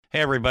Hey,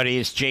 everybody,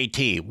 it's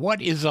JT.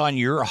 What is on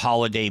your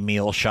holiday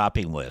meal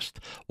shopping list?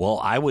 Well,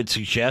 I would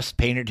suggest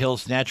Painted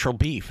Hills Natural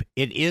Beef.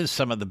 It is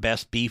some of the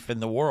best beef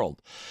in the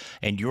world.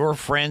 And your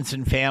friends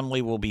and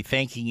family will be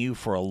thanking you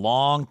for a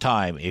long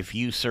time if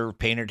you serve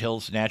Painted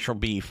Hills Natural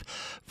Beef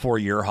for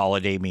your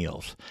holiday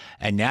meals.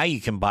 And now you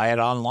can buy it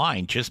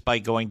online just by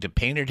going to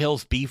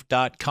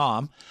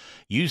paintedhillsbeef.com.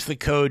 Use the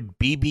code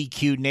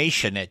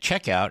BBQNation at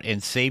checkout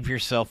and save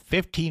yourself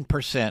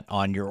 15%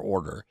 on your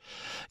order.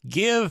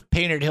 Give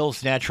Painted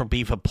Hills Natural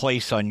Beef a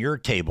place on your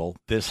table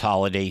this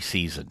holiday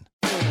season.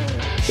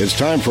 It's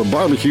time for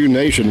Barbecue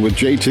Nation with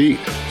JT.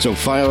 So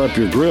fire up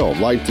your grill,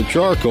 light the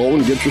charcoal,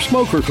 and get your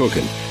smoker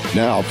cooking.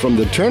 Now, from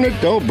the Turn It,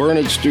 Don't Burn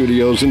It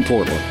studios in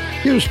Portland,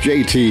 here's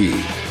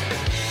JT.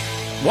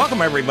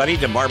 Welcome, everybody,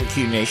 to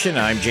Barbecue Nation.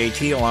 I'm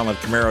JT, along with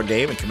Camaro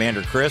Dave and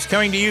Commander Chris,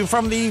 coming to you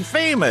from the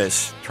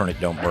famous Turn It,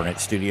 Don't Burn It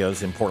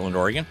studios in Portland,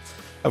 Oregon.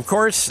 Of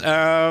course,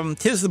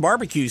 'tis the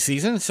barbecue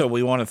season, so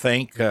we want to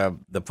thank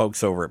the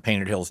folks over at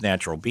Painted Hills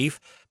Natural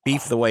Beef,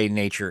 beef the way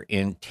nature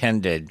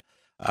intended.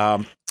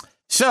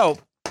 So,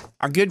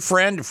 our good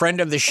friend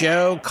of the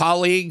show,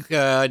 colleague,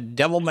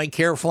 devil may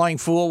care, flying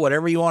fool,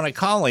 whatever you want to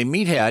call him,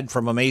 Meathead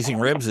from Amazing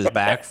Ribs is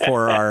back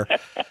for our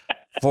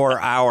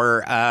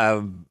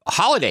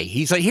holiday.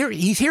 He's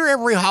here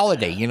every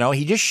holiday. You know,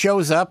 he just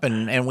shows up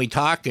and we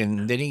talk,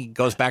 and then he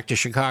goes back to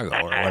Chicago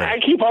or whatever. I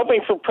keep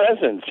hoping for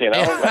presents, you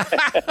know.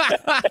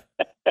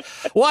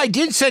 Well, I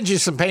did send you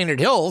some Painted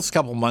Hills a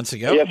couple months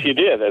ago. Yes, you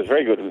did. That's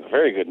very good.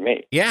 Very good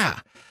meat. Yeah.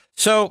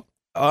 So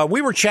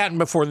we were chatting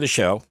before the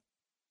show,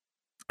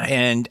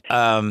 and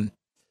one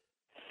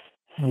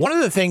of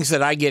the things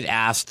that I get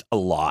asked a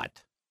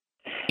lot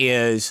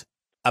is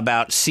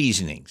about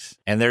seasonings.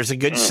 And there's a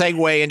good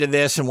segue into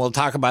this, and we'll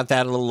talk about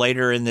that a little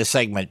later in this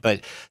segment. But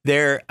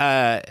there,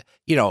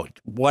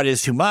 what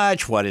is too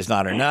much? What is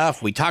not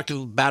enough? We talked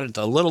about it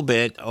a little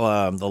bit.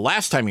 The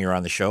last time you were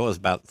on the show was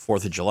about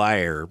 4th of July,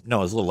 it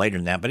was a little later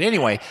than that. But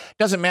anyway,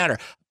 doesn't matter.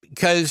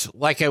 Because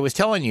like I was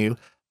telling you,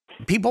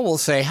 people will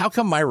say, how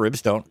come my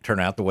ribs don't turn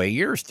out the way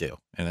yours do?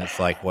 And it's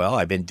like, well,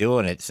 I've been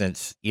doing it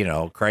since,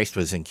 Christ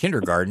was in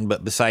kindergarten.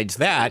 But besides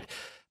that,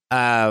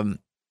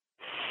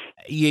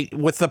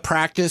 with the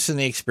practice and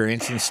the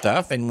experience and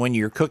stuff, and when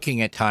you're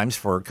cooking at times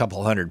for a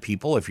couple hundred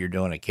people, if you're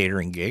doing a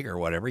catering gig or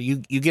whatever, you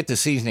get the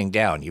seasoning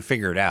down, you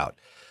figure it out.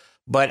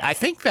 But I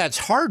think that's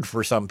hard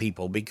for some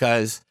people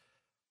because,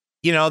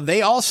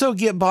 they also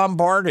get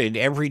bombarded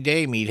every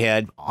day,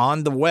 Meathead,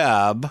 on the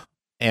web,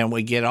 and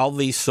we get all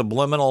these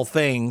subliminal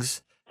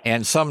things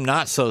and some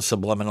not so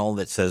subliminal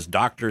that says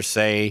doctors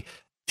say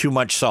too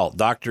much salt.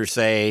 Doctors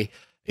say,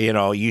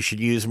 you should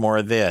use more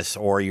of this,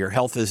 or your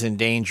health is in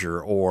danger,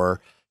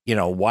 or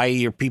why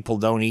your people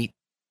don't eat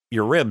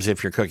your ribs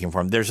if you're cooking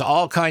for them. There's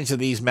all kinds of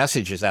these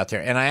messages out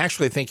there, and I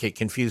actually think it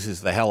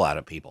confuses the hell out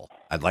of people.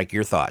 I'd like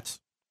your thoughts.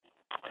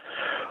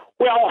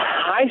 Well,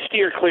 I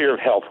steer clear of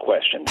health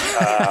questions.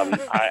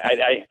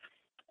 I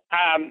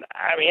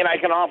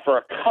can offer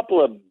a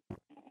couple of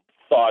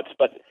thoughts,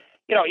 but,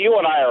 you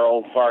and I are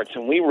old farts,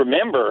 and we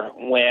remember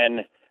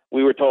when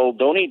we were told,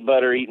 don't eat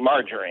butter, eat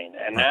margarine.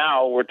 And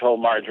now we're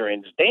told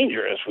margarine's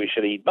dangerous. We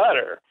should eat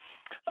butter.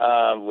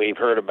 We've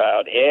heard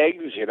about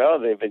eggs,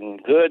 they've been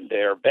good,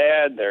 they're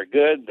bad, they're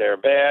good, they're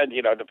bad,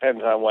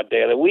 depends on what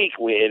day of the week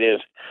it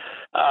is.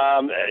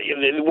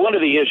 One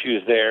of the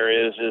issues there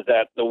is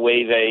that the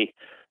way they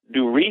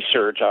do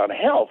research on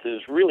health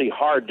is really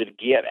hard to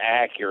get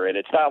accurate.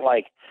 It's not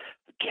like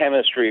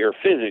chemistry or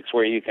physics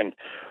where you can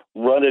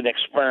run an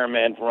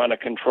experiment, run a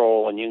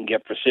control, and you can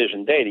get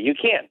precision data. You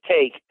can't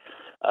take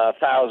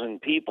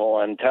 1,000 people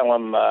and tell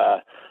them,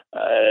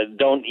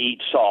 don't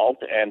eat salt,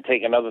 and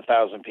take another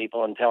 1,000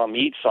 people and tell them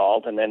eat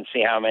salt, and then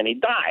see how many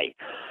die.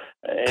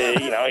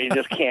 You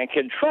just can't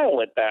control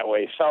it that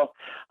way. So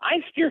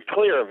I steer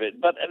clear of it.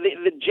 But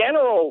the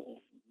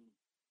general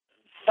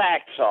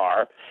facts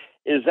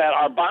is that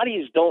our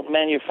bodies don't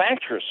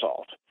manufacture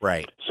salt.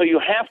 Right. So you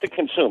have to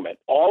consume it.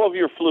 All of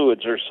your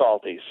fluids are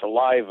salty: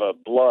 saliva,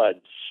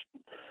 blood,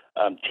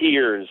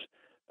 tears,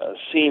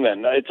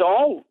 semen. It's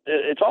all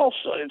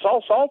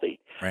salty.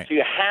 Right. So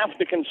you have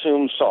to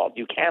consume salt.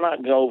 You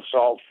cannot go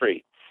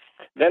salt-free.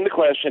 Then the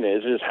question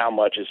is how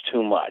much is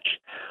too much?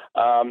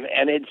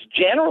 And it's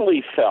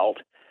generally felt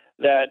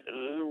that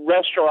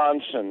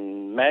restaurants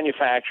and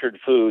manufactured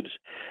foods,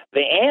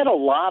 they add a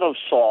lot of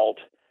salt.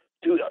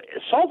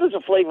 Salt is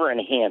a flavor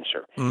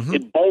enhancer. Mm-hmm.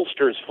 It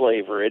bolsters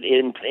flavor. It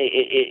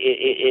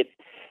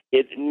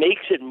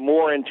makes it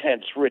more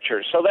intense,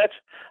 richer. So that's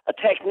a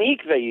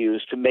technique they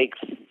use to make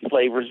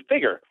flavors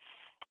bigger.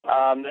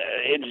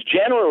 It's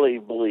generally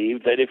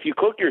believed that if you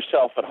cook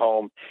yourself at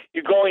home,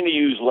 you're going to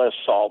use less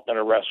salt than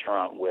a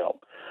restaurant will.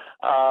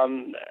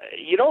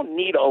 You don't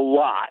need a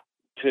lot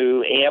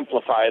to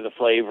amplify the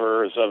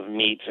flavors of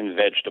meats and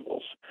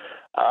vegetables.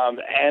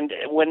 And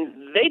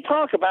when they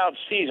talk about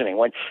seasoning,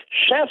 when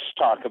chefs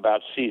talk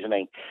about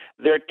seasoning,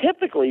 they're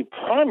typically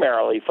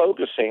primarily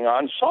focusing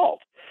on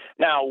salt.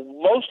 Now,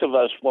 most of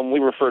us, when we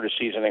refer to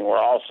seasoning, we're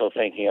also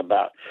thinking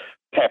about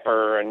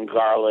pepper and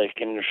garlic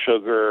and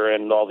sugar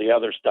and all the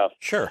other stuff.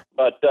 Sure.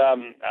 But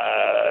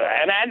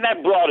and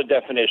that broader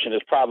definition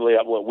is probably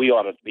what we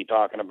ought to be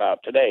talking about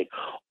today.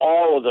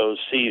 All of those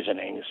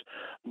seasonings,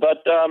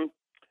 but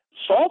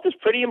salt is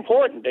pretty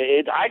important.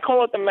 I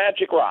call it the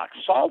magic rock.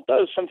 Salt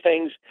does some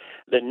things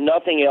that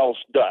nothing else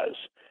does.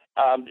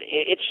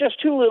 It's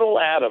just two little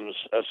atoms,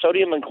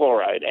 sodium and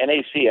chloride,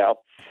 NaCl.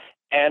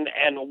 And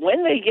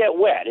when they get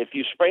wet, if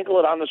you sprinkle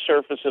it on the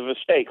surface of a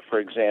steak, for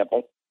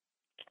example,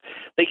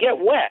 they get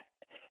wet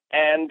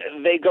and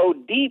they go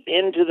deep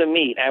into the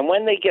meat. And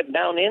when they get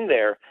down in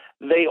there,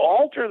 they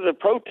alter the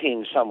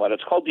protein somewhat.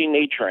 It's called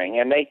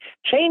denaturing. And they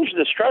change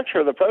the structure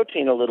of the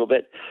protein a little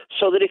bit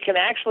so that it can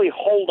actually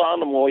hold on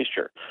to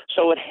moisture.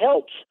 So it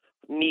helps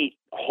meat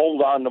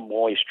hold on to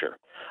moisture.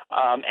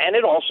 And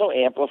it also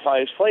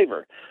amplifies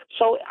flavor.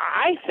 So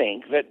I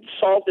think that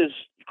salt is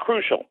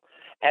crucial.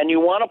 And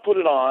you want to put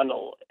it on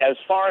as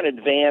far in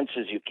advance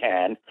as you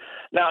can.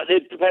 Now,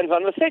 it depends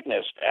on the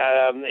thickness.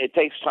 It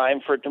takes time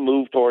for it to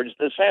move towards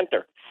the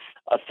center.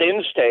 A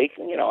thin steak,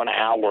 an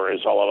hour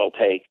is all it'll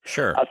take.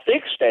 Sure. A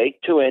thick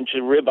steak, 2-inch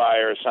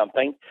ribeye or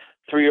something,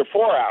 3 or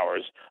 4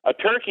 hours. A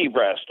turkey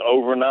breast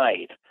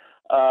overnight.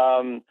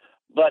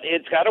 But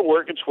it's got to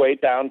work its way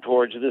down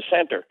towards the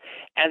center.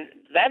 And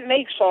that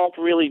makes salt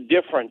really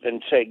different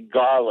than, say,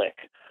 garlic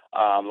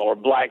or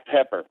black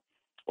pepper.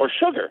 Or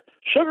sugar.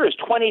 Sugar is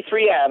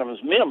 23 atoms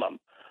minimum.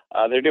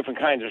 There are different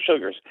kinds of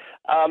sugars.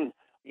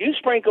 You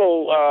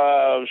sprinkle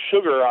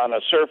sugar on a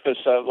surface,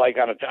 like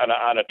on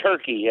a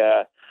turkey.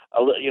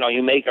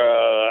 You make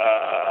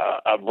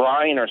a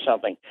brine or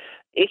something.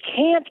 It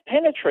can't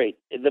penetrate.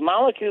 The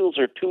molecules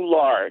are too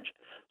large.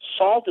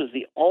 Salt is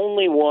the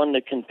only one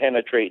that can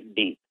penetrate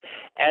deep.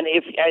 And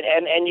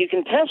and you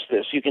can test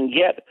this. You can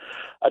get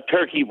a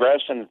turkey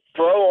breast and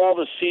throw all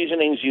the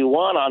seasonings you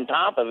want on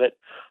top of it.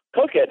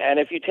 Cook it, and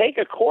if you take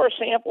a core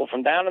sample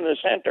from down in the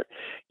center,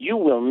 you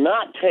will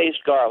not taste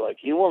garlic.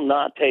 You will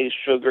not taste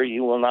sugar.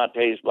 You will not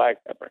taste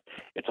black pepper.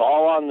 It's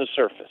all on the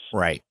surface.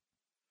 Right.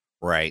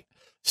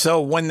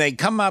 So when they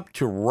come up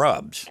to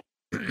rubs,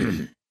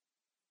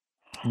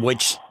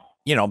 which,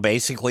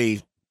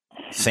 basically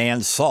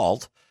sans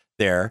salt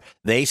there,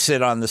 they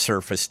sit on the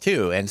surface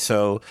too. And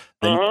so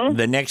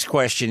the next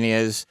question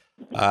is,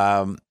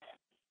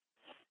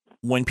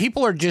 when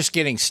people are just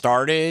getting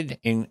started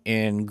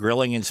in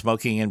grilling and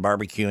smoking and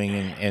barbecuing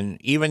and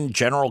even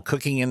general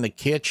cooking in the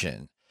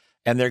kitchen,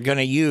 and they're going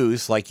to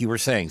use, like you were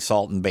saying,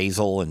 salt and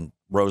basil and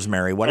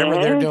rosemary, whatever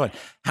they're doing,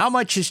 how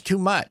much is too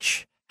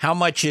much? How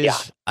much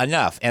is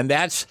enough? And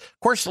that's, of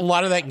course, a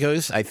lot of that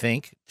goes, I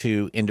think,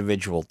 to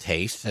individual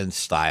taste and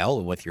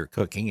style with your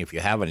cooking, if you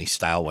have any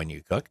style when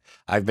you cook.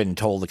 I've been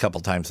told a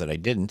couple times that I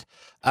didn't.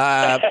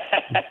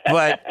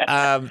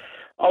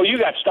 Oh, you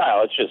got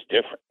style. It's just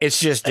different. It's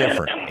just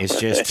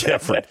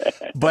different.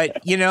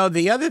 But,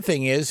 the other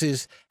thing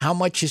is how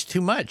much is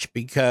too much?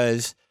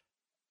 Because,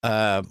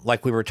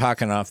 like we were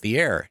talking off the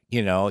air,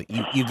 you go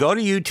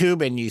to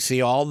YouTube and you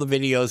see all the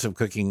videos of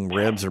cooking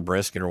ribs or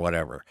brisket or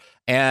whatever.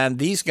 And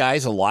these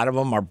guys, a lot of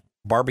them are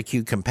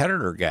barbecue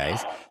competitor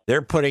guys.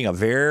 They're putting a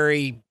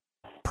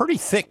pretty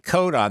thick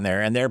coat on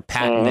there and they're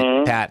patting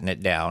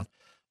it down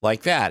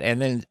like that.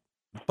 And then,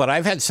 but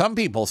I've had some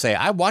people say,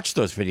 I watched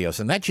those videos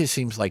and that just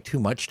seems like too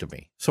much to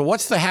me. So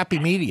what's the happy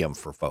medium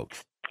for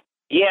folks?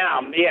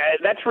 Yeah,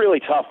 that's a really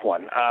tough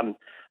one.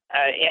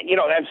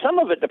 And some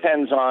of it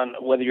depends on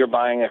whether you're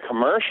buying a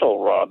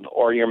commercial rub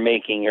or you're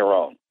making your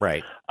own.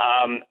 Right.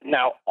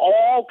 Now,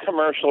 almost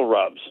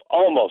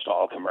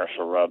all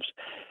commercial rubs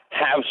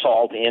have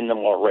salt in them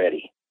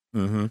already.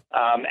 Mm-hmm.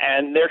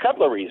 And there are a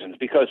couple of reasons,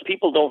 because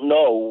people don't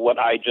know what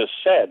I just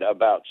said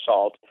about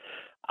salt.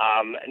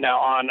 Now,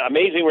 on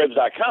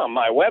AmazingRibs.com,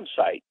 my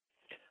website,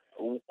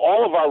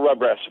 all of our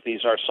rub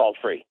recipes are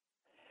salt-free.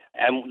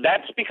 And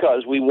that's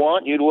because we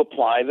want you to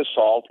apply the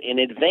salt in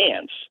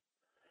advance.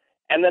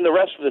 And then the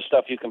rest of the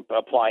stuff you can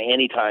apply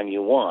anytime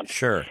you want.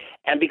 Sure.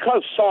 And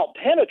because salt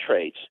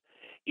penetrates,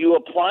 you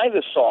apply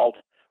the salt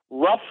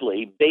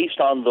roughly based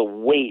on the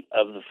weight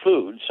of the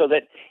food so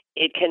that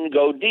it can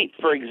go deep.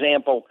 For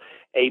example,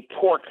 a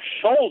pork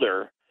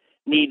shoulder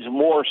needs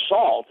more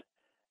salt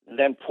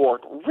than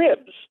pork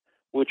ribs,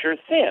 which are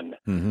thin.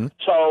 Mm-hmm.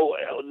 So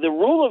the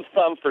rule of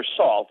thumb for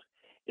salt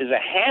is a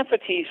half a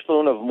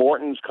teaspoon of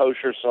Morton's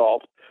kosher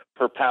salt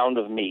per pound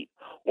of meat.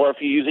 Or if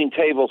you're using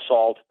table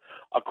salt,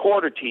 a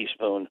quarter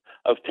teaspoon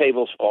of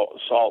table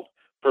salt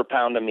per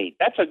pound of meat.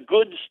 That's a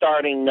good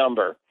starting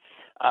number.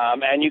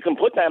 And you can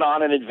put that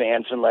on in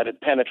advance and let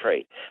it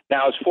penetrate.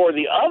 Now, as for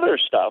the other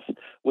stuff,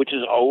 which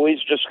is always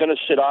just going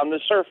to sit on the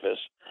surface,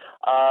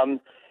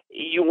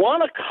 you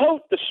want to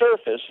coat the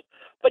surface,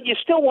 but you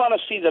still want to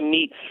see the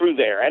meat through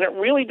there. And it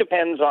really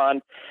depends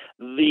on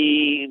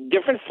the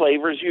different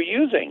flavors you're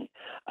using.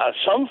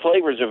 Some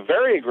flavors are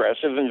very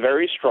aggressive and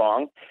very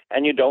strong,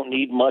 and you don't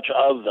need much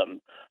of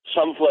them.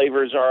 Some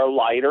flavors are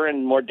lighter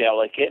and more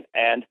delicate.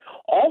 And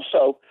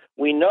also,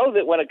 we know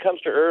that when it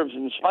comes to herbs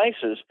and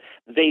spices,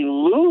 they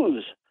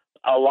lose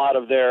a lot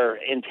of their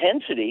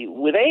intensity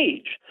with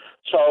age.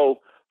 So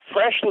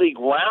freshly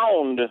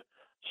ground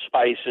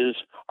spices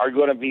are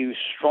going to be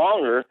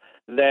stronger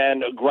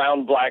than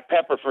ground black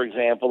pepper, for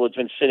example, that's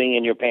been sitting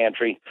in your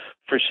pantry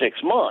for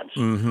 6 months.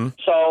 Mm-hmm.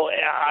 So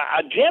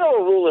a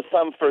general rule of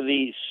thumb for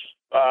these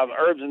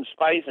herbs and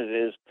spices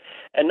is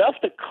enough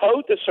to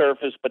coat the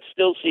surface but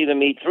still see the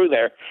meat through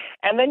there.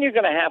 And then you're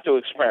going to have to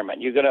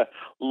experiment. You're going to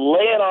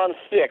lay it on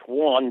thick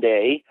one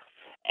day,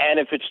 and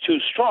if it's too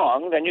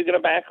strong, then you're going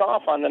to back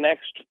off on the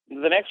next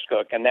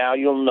cook, and now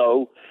you'll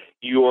know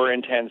your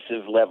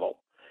intensive level.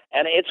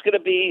 And it's going to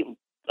be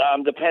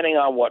depending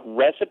on what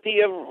recipe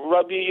of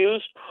rub you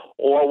use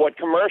or what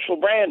commercial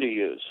brand you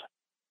use.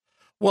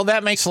 Well,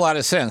 that makes a lot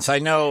of sense. I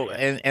know,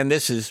 and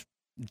this is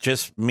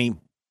just me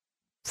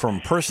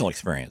from personal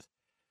experience.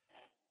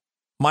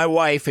 My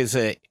wife is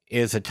a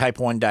type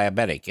 1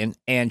 diabetic,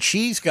 and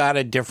she's got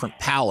a different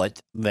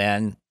palate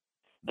than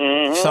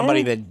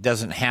somebody that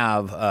doesn't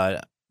have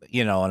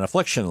an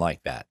affliction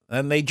like that,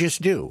 and they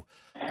just do.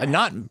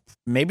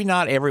 Maybe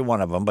not every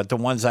one of them, but the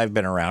ones I've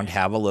been around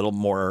have a little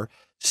more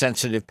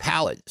sensitive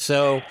palate.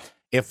 So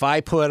if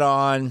I put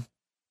on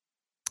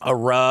a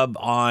rub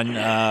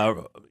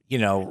on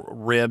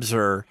ribs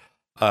or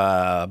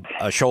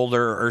a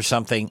shoulder or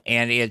something,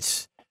 and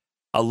it's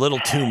a little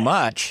too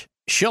much,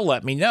 she'll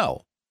let me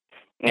know.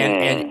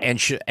 And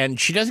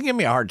she doesn't give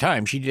me a hard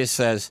time. She just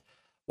says,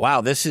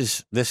 "Wow, this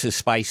is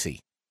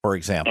spicy," for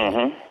example.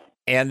 Mm-hmm.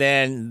 And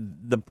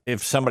then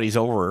if somebody's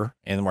over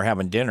and we're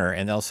having dinner,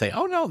 and they'll say,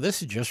 "Oh no,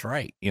 this is just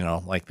right,"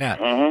 like that.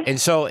 Mm-hmm. And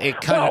so it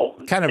kind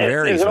of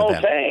varies. There's an with old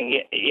them.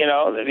 saying,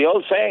 the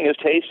old saying is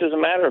taste is a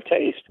matter of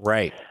taste.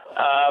 Right.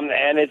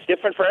 And it's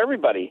different for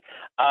everybody.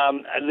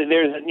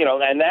 There's,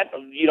 and that,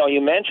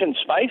 you mentioned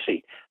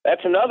spicy.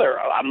 That's another.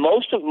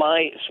 Most of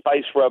my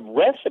spice rub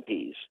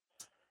recipes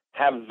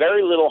have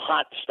very little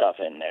hot stuff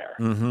in there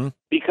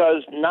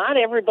because not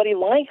everybody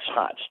likes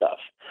hot stuff.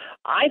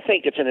 I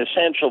think it's an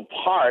essential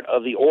part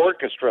of the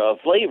orchestra of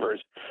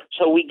flavors.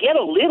 So we get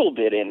a little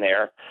bit in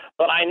there,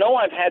 but I know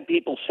I've had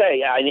people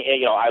say,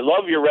 I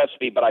love your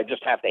recipe, but I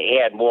just have to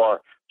add more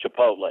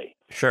chipotle.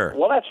 Sure.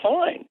 Well, that's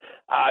fine.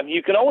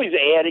 You can always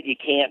add it. You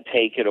can't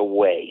take it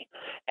away.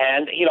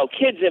 And,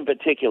 kids in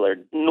particular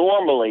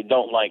normally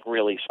don't like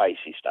really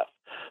spicy stuff.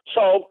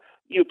 So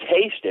you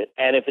taste it,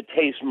 and if it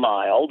tastes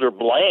mild or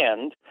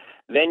bland,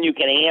 then you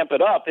can amp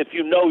it up if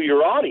you know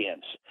your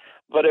audience.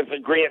 But if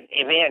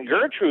Aunt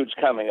Gertrude's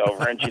coming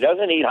over and she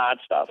doesn't eat hot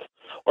stuff,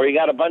 or you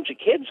got a bunch of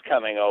kids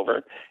coming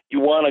over, you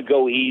want to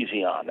go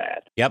easy on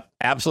that. Yep,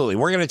 absolutely.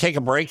 We're going to take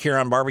a break here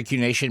on Barbecue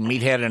Nation.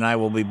 Meathead and I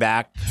will be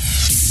back.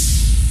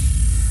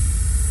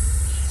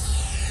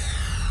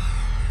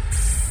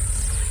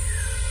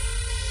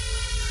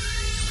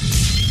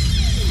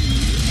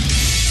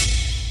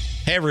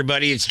 Hey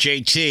everybody, it's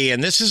JT,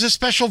 and this is a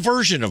special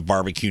version of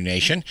Barbecue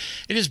Nation.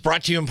 It is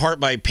brought to you in part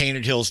by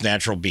Painted Hills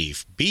Natural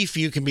Beef. Beef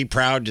you can be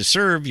proud to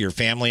serve your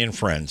family and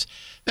friends.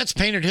 That's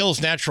Painted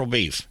Hills Natural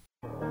Beef.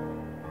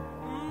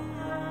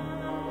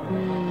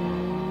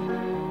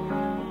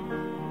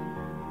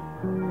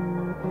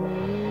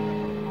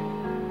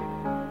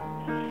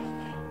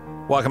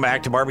 Welcome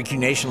back to Barbecue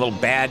Nation. A little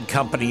Bad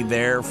Company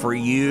there for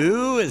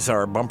you is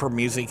our bumper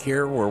music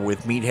here. We're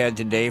with Meathead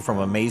today from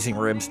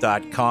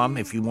AmazingRibs.com.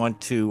 If you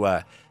want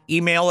to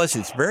email us,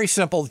 it's very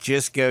simple.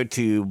 Just go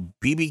to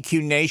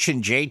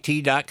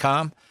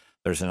bbqnationjt.com.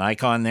 There's an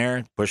icon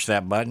there. Push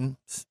that button,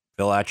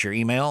 fill out your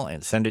email,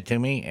 and send it to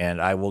me,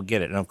 and I will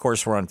get it. And, of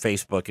course, we're on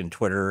Facebook and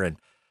Twitter. And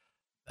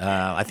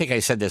I think I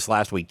said this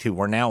last week, too.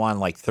 We're now on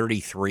like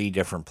 33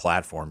 different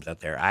platforms out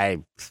there. I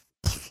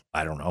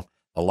don't know,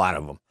 a lot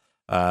of them.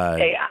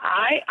 Hey,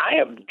 I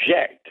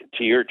object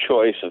to your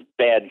choice of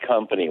Bad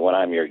Company when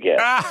I'm your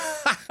guest.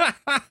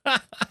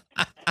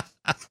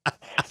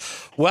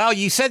 Well,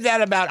 you said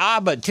that about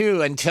ABBA,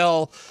 too,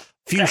 until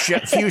few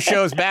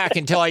shows back,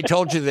 until I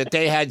told you that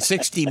they had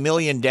 60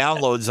 million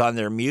downloads on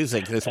their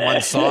music, this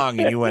one song,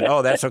 and you went,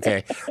 oh, that's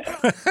okay.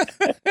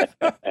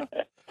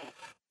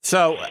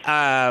 So,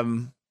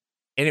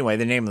 anyway,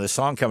 the name of the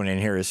song coming in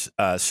here is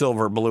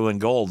Silver, Blue,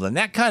 and Gold, and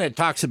that kind of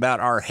talks about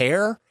our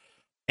hair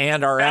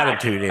and our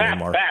attitude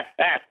anymore.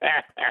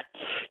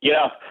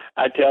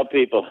 I tell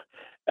people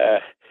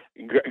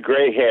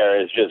gray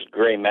hair is just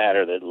gray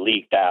matter that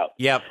leaked out.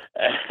 Yep.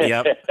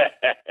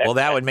 Well,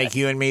 that would make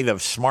you and me the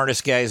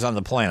smartest guys on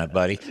the planet,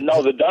 buddy.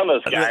 No, the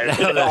dumbest guys.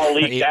 It all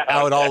leaked out.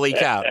 I would all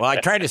leak out. Well, I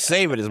try to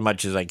save it as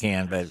much as I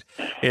can, but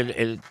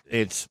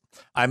it's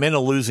I'm in a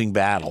losing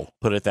battle.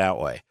 Put it that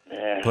way.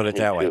 Put it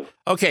that way.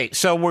 Okay,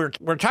 so we're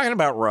talking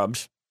about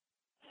rubs,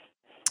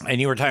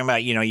 and you were talking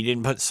about you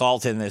didn't put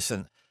salt in this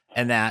and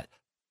that.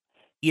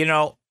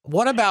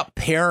 What about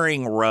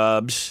pairing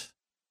rubs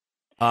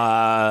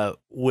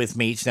with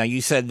meats? Now,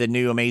 you said the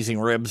new Amazing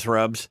Ribs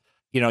rubs,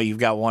 you've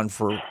got one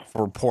for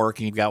pork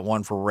and you've got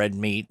one for red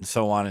meat and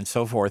so on and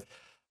so forth.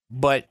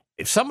 But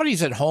if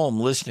somebody's at home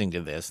listening to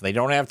this, they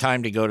don't have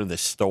time to go to the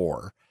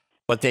store,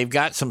 but they've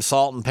got some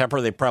salt and pepper.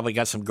 They probably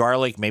got some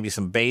garlic, maybe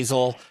some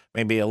basil,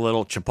 maybe a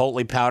little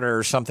chipotle powder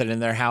or something in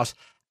their house.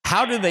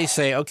 How do they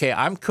say, okay,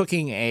 I'm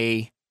cooking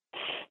a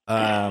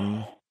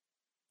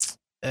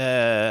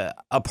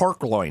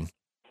pork loin?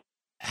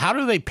 how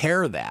do they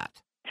pair that?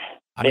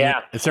 I mean,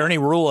 Yeah. is there any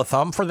rule of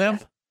thumb for them?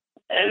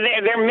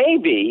 There may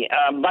be.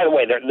 By the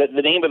way,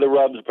 the name of the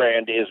Rubs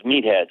brand is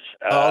Meatheads.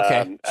 Oh,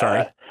 okay.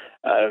 Sorry.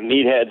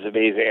 Meatheads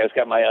amazing. It's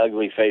got my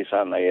ugly face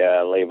on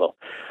the label.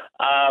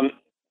 And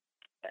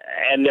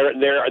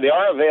they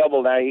are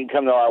available now. You can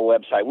come to our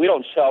website. We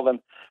don't sell them,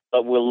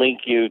 but we'll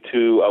link you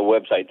to a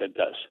website that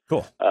does.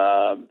 Cool.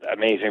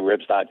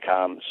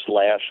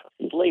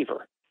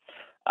 AmazingRibs.com/flavor.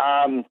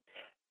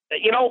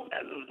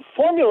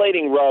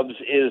 Formulating rubs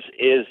is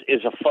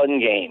a fun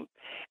game,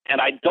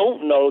 and I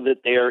don't know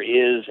that there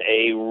is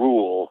a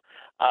rule.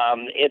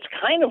 It's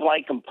kind of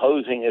like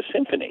composing a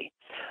symphony.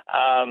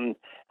 The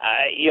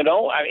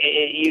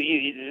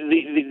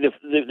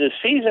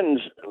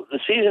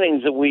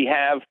seasonings that we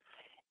have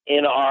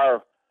in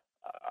our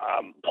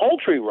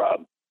poultry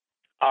rub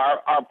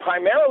are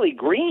primarily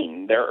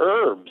green. They're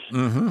herbs.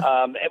 Mm-hmm.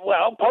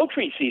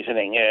 Poultry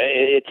seasoning,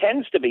 it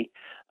tends to be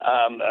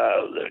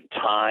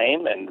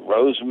thyme and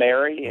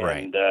rosemary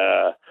and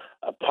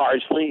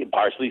parsley,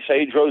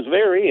 sage,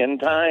 rosemary,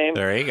 and thyme.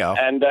 There you go.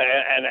 And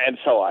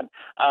so on.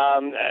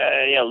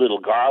 A little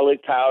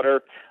garlic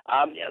powder.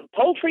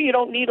 Poultry, you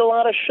don't need a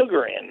lot of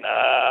sugar in.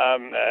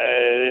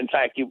 In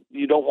fact,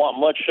 you don't want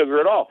much sugar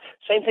at all.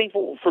 Same thing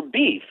for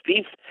beef.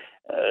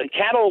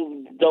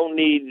 Cattle don't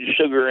need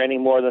sugar any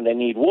more than they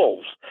need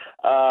wolves.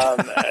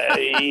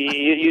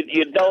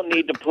 You don't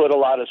need to put a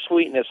lot of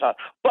sweetness on.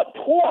 But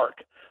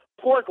pork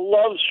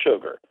loves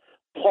sugar.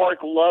 Pork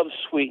loves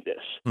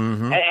sweetness.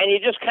 Mm-hmm. And you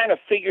just kind of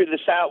figure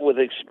this out with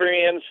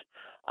experience.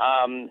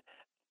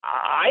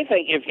 I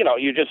think if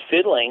you're just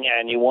fiddling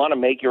and you want to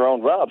make your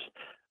own rubs,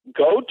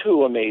 go to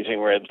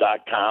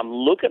AmazingRibs.com,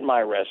 look at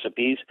my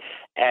recipes,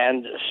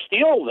 and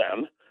steal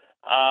them.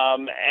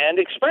 And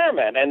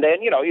experiment, and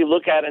then you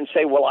look at it and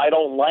say, "Well, I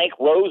don't like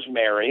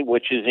rosemary,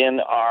 which is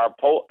in our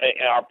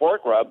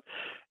pork rub,"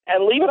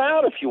 and leave it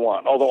out if you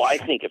want. Although I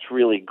think it's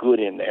really good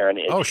in there, and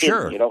it's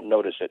hidden. You don't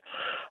notice it.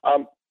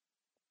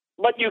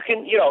 But you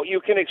can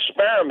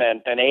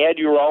experiment and add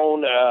your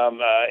own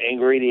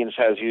ingredients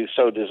as you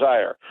so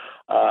desire.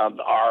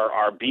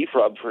 Our beef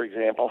rub, for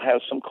example,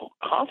 has some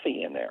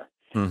coffee in there.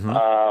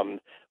 Mm-hmm.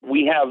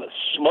 We have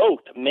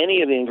smoked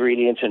many of the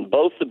ingredients in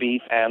both the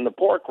beef and the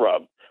pork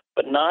rub,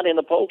 but not in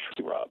the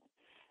poultry rub.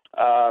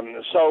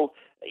 So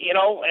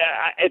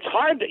it's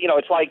hard to,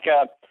 it's like,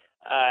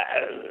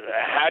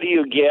 how do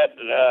you get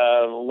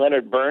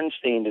Leonard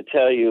Bernstein to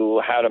tell you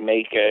how to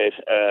make a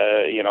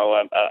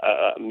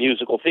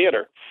musical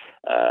theater?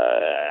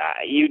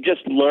 You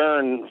just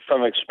learn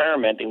from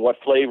experimenting what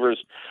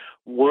flavors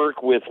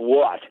work with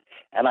what.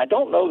 And I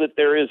don't know that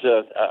there is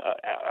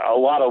a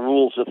lot of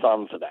rules of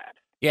thumb for that.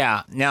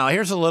 Yeah. Now,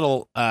 here's a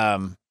little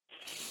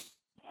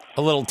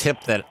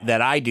tip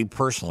that I do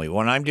personally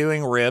when I'm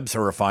doing ribs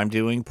or if I'm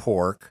doing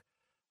pork,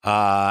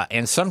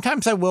 and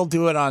sometimes I will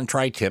do it on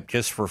tri-tip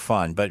just for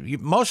fun, but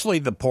mostly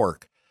the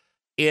pork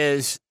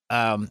is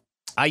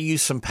I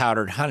use some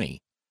powdered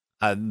honey.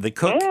 The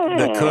cook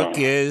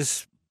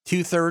is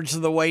 2/3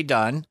 of the way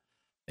done,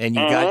 and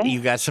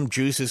you got some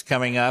juices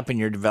coming up, and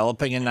you're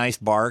developing a nice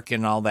bark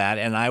and all that.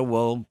 And I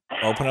will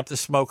open up the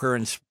smoker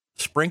and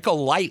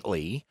sprinkle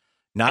lightly,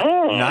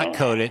 not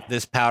coat it,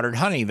 this powdered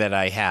honey that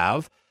I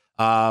have.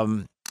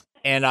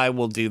 And I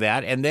will do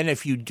that. And then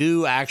if you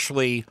do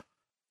actually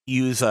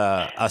use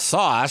a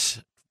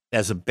sauce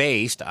as a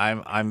base,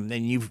 and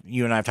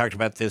you and I have talked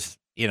about this,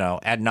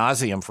 ad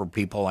nauseum for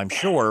people, I'm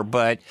sure,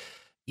 but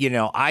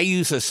I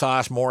use a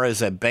sauce more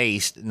as a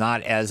base,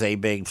 not as a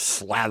big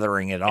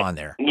slathering it on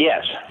there.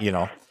 Yes.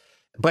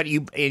 But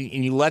you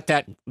let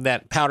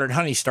that powdered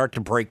honey start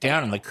to break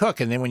down in the cook,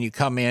 and then when you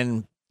come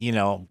in,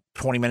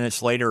 20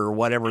 minutes later or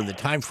whatever the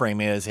time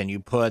frame is, and you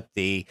put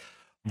the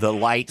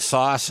light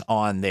sauce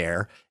on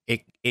there,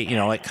 it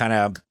kind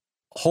of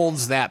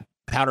holds that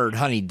powdered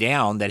honey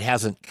down that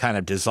hasn't kind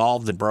of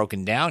dissolved and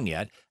broken down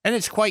yet, and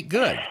it's quite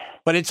good.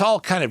 But it's all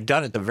kind of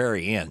done at the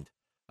very end.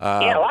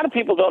 A lot of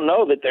people don't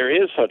know that there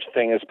is such a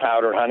thing as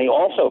powdered honey.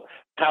 Also,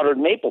 powdered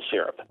maple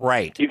syrup.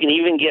 Right. You can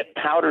even get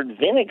powdered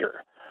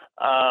vinegar.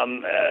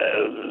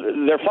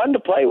 They're fun to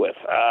play with.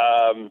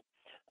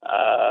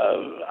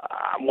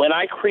 When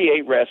I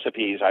create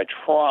recipes, I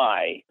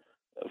try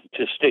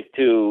to stick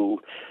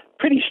to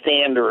pretty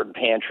standard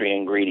pantry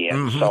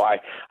ingredients. Mm-hmm. So I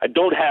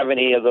don't have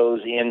any of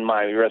those in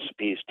my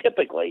recipes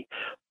typically.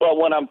 But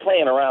when I'm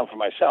playing around for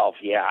myself,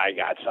 I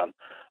got some.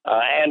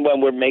 And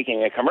when we're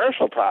making a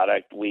commercial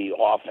product, we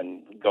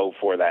often go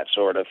for that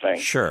sort of thing.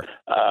 Sure.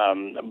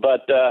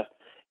 But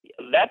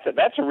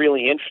that's a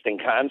really interesting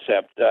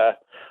concept.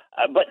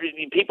 But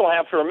people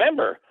have to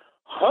remember,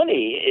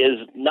 honey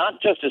is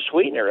not just a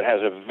sweetener. It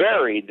has a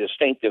very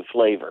distinctive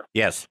flavor.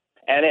 Yes.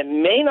 And it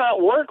may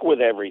not work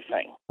with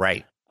everything.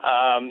 Right.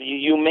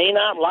 You may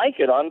not like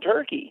it on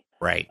turkey.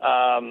 Right.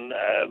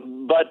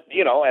 But,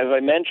 as I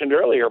mentioned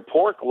earlier,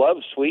 pork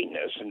loves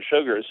sweetness and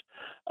sugars,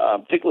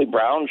 particularly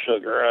brown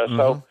sugar. Mm-hmm.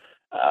 So,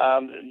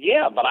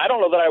 but I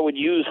don't know that I would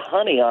use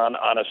honey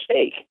on a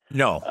steak.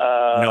 No.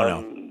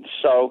 No.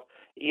 So,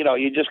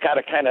 you just got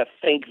to kind of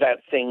think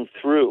that thing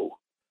through.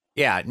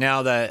 Yeah.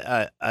 Now,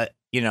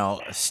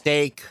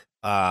 steak,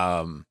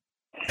 meatloaf,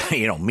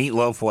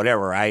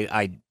 whatever.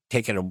 I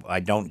take it. I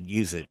don't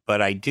use it,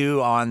 but I do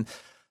on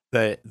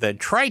the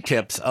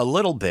tri-tips a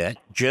little bit,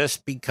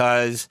 just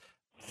because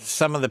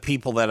some of the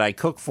people that I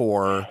cook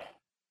for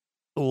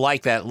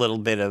like that little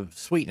bit of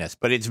sweetness.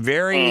 But it's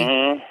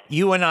very.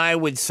 You and I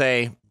would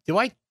say, do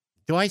I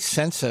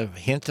sense a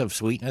hint of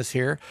sweetness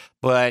here?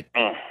 But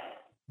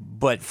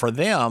for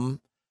them,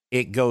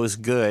 it goes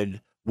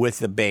good with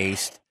the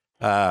base.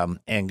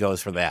 And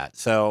goes for that.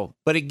 So,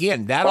 but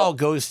again, that all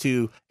goes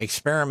to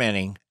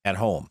experimenting at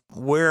home.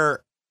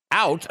 We're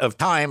out of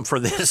time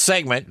for this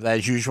segment,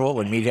 as usual,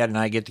 when Meathead and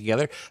I get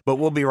together, but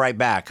we'll be right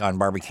back on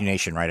Barbecue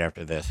Nation right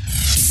after this.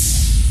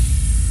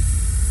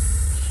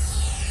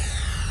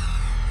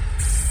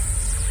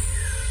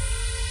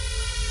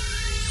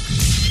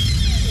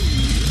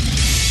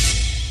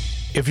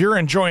 If you're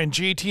enjoying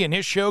JT and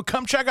his show,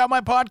 come check out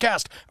my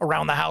podcast,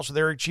 Around the House with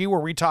Eric G., where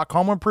we talk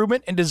home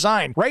improvement and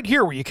design right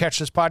here where you catch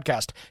this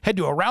podcast. Head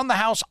to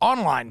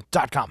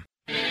AroundTheHouseOnline.com.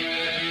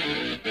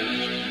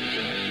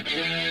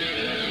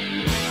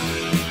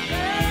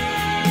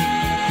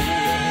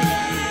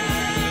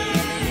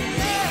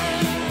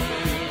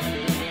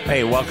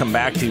 Hey, welcome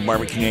back to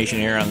Barbecue Nation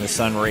here on the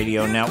Sun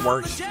Radio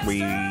Networks. We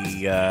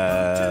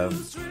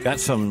got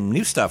some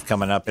new stuff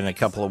coming up in a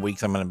couple of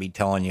weeks I'm going to be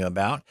telling you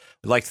about.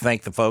 We'd like to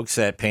thank the folks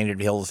at Painted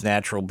Hills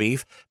Natural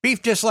Beef.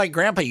 Beef just like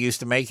Grandpa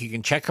used to make. You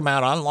can check them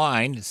out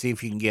online to see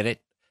if you can get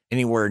it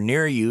anywhere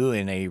near you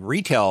in a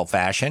retail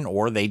fashion,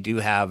 or they do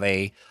have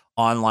a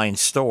online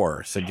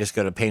store. So just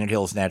go to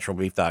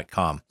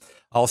paintedhillsnaturalbeef.com.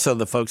 Also,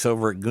 the folks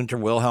over at Gunther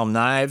Wilhelm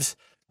Knives,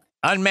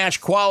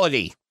 unmatched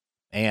quality.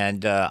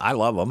 And I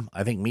love them.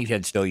 I think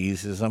Meathead still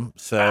uses them.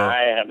 So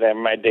I have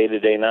them, my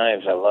day-to-day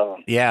knives. I love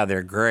them. Yeah,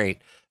 they're great.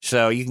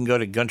 So you can go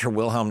to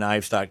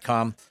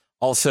GuntherWilhelmKnives.com.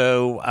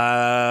 Also,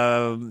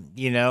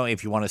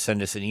 if you want to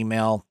send us an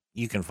email,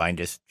 you can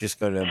find us. Just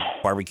go to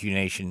Barbecue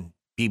Nation,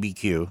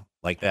 BBQ,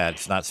 like that.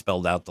 It's not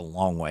spelled out the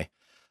long way.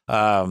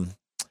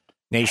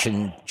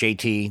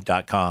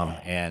 NationJT.com,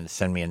 and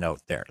send me a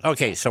note there.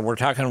 Okay, so we're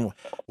talking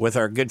with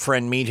our good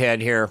friend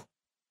Meathead here.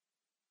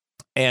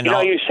 And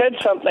you said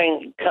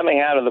something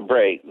coming out of the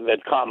break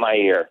that caught my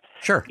ear.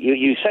 Sure.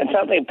 You said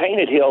something,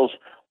 Painted Hills,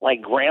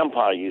 like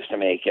Grandpa used to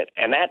make it,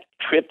 and that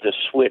tripped the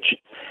switch.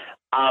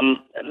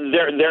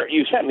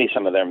 You sent me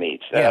some of their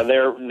meats. Yeah.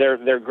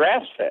 They're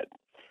grass fed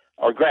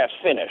or grass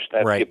finished.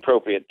 That's right. The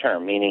appropriate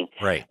term. Meaning,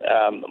 right.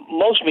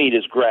 Most meat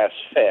is grass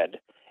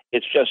fed.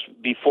 It's just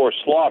before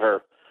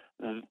slaughter,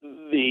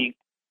 the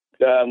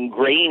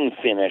grain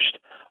finished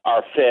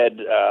are fed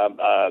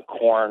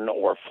corn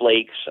or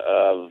flakes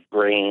of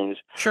grains.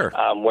 Sure.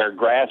 Where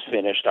grass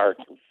finished are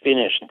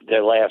finished.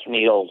 Their last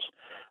meals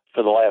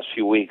for the last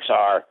few weeks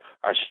are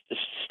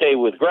stay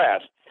with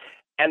grass,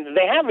 and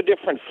they have a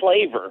different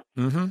flavor.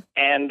 Mm-hmm.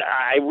 And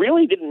I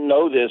really didn't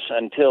know this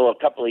until a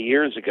couple of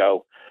years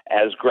ago,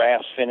 as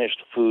grass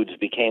finished foods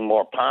became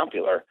more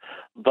popular.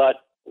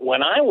 But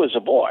when I was a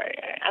boy,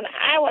 and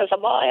I was a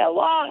boy a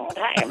long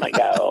time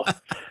ago.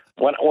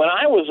 When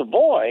I was a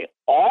boy,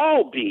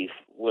 all beef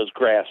was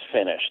grass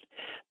finished.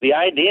 The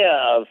idea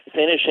of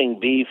finishing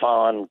beef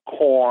on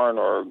corn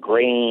or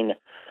grain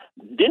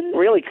didn't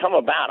really come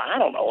about, I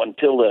don't know,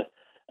 until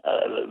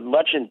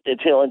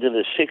until into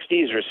the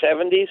 60s or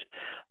 70s.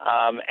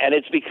 And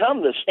it's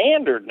become the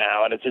standard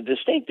now, and it's a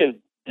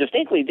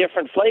distinctly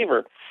different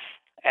flavor.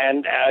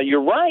 And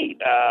you're right.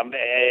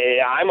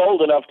 I'm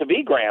old enough to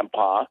be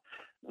Grandpa.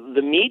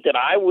 The meat that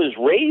I was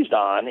raised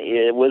on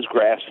was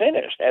grass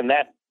finished, and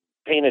that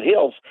Painted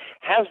Hills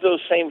has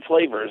those same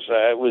flavors.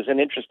 It was an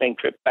interesting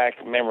trip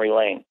back memory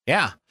lane.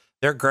 Yeah,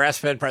 they're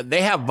grass-fed.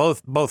 They have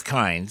both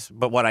kinds,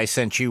 but what I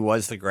sent you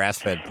was the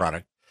grass-fed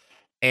product,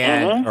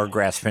 and or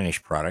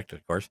grass-finished product,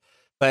 of course.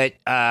 But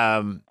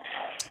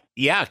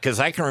yeah,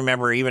 because I can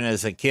remember even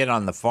as a kid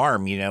on the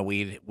farm,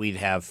 we'd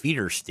have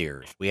feeder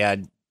steers. We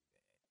had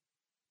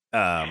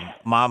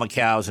mama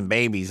cows and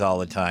babies all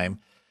the time,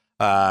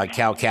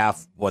 cow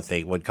calf, what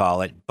they would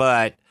call it,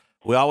 but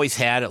we always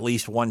had at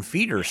least one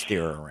feeder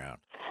steer around.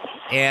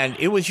 And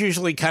it was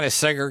usually kind of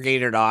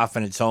segregated off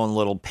in its own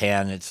little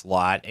pen, its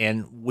lot.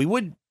 And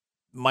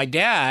my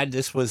dad,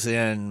 this was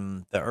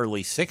in the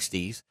early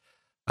 60s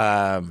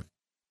and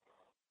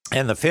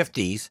the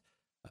 50s,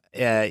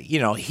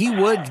 he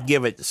would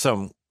give it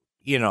some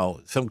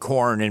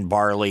corn and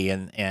barley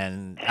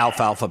and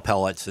alfalfa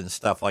pellets and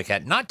stuff like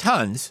that. Not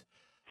tons,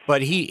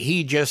 but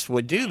he just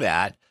would do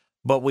that.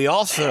 But we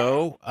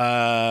also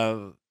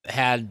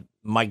had...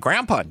 My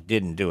grandpa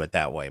didn't do it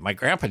that way. My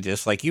grandpa,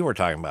 just like you were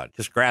talking about,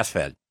 just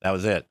grass-fed. That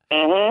was it.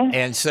 Mm-hmm.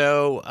 And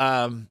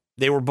so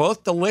they were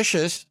both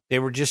delicious. They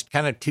were just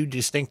kind of two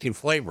distinctive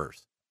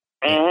flavors.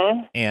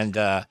 Mm-hmm.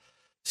 And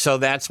so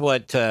that's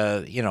what,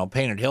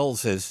 Painted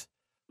Hills is.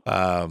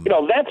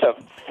 That's a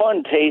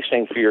fun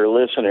tasting for your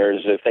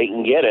listeners if they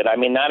can get it. I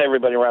mean, not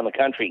everybody around the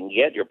country can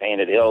get your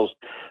Painted Hills,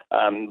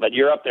 but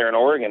you're up there in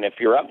Oregon. If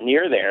you're up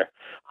near there,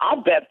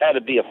 I'll bet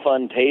that'd be a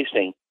fun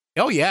tasting.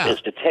 Oh, yeah. Is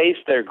to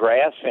taste their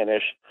grass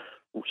finish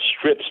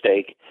strip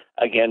steak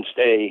against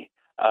a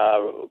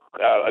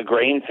a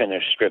grain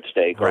finished strip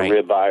steak or Right.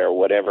 ribeye or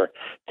whatever.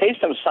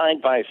 Taste them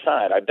side by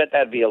side. I bet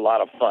that'd be a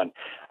lot of fun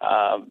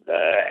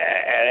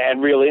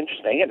and real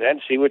interesting,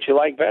 and see what you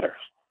like better.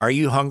 Are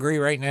you hungry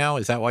right now?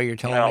 Is that why you're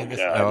telling me this?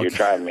 No, Oh, you're okay.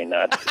 driving me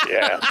nuts.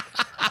 Yeah.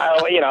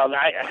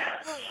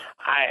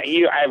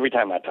 Every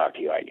time I talk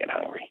to you, I get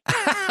hungry.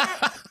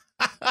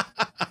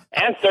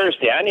 And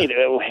thirsty. I need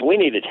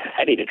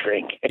a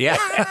drink. Yeah.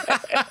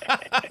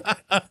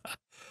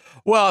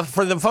 Well,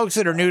 for the folks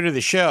that are new to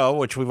the show,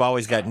 which we've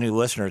always got new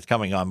listeners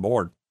coming on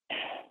board,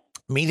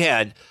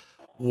 Meathead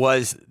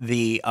was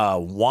the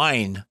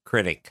wine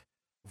critic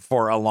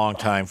for a long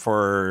time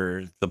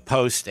for the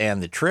Post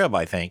and the Trib,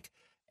 I think.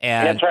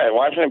 And That's right.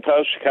 Washington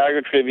Post, Chicago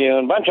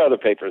Tribune, a bunch of other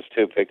papers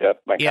too picked up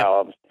my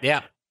columns.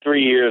 yeah,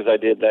 3 years I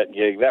did that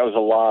gig. That was a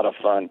lot of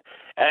fun.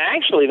 And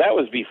actually, that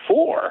was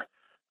before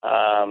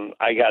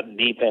I got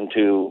deep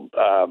into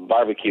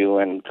barbecue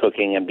and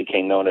cooking and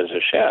became known as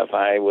a chef.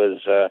 I was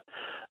a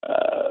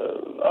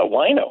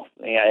wino.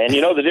 Yeah, and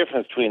you know the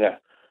difference between a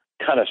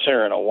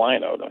connoisseur and a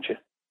wino, don't you?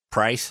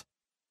 price.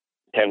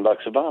 $10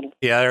 a bottle.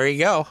 Yeah, there you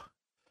go.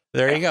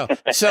 There you go.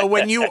 So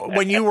when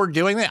you were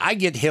doing that, I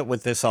get hit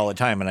with this all the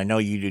time, and I know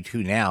you do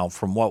too now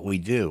from what we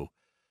do.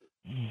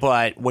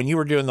 But when you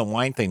were doing the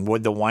wine thing,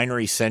 would the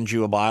winery send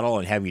you a bottle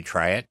and have you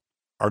try it?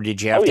 Or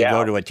did you have to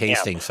go to a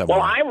tasting somewhere?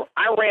 Well,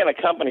 I ran a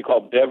company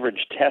called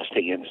Beverage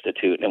Testing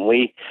Institute, and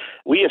we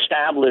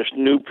established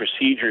new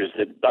procedures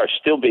that are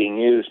still being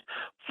used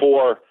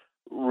for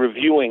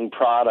reviewing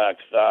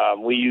products.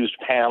 We used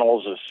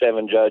panels of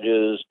 7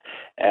 judges,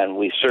 and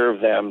we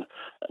served them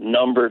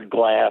numbered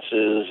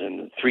glasses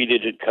and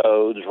 3-digit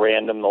codes,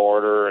 random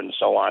order, and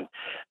so on.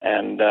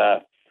 And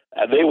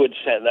they would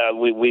send.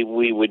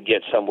 We would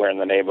get somewhere in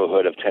the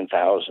neighborhood of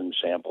 10,000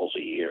 samples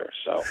a year.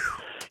 So,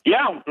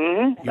 yeah,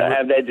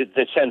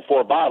 they send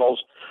 4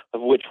 bottles,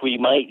 of which we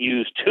might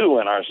use 2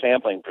 in our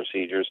sampling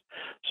procedures.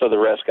 So the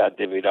rest got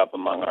divvied up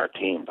among our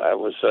team.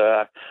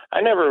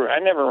 I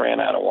never ran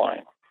out of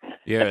wine.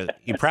 Yeah,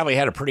 you probably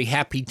had a pretty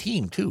happy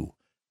team too.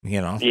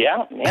 You know.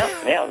 Yeah. We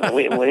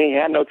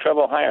had no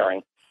trouble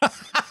hiring.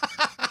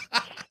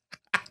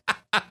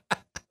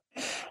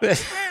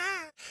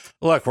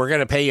 Look, we're going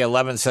to pay you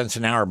 11 cents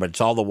an hour, but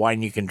it's all the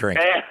wine you can drink.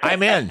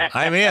 I'm in.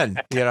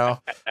 You know,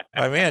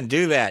 I'm in.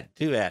 Do that.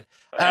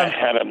 I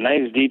had a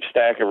nice deep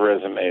stack of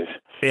resumes.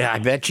 Yeah, I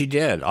bet you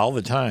did all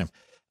the time.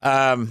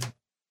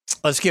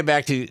 Let's get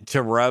back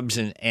to rubs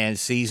and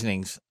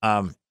seasonings.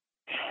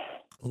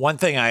 One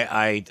thing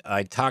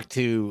I talked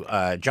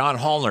to John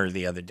Holner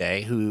the other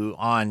day, who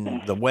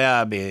on the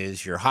web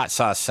is your hot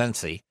sauce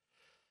sensei,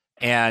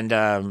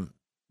 and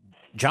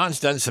John's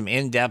done some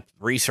in-depth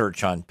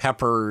research on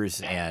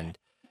peppers and,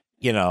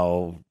 you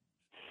know,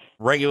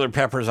 regular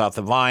peppers off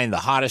the vine, the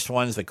hottest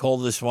ones, the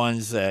coldest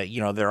ones.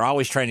 They're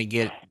always trying to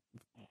get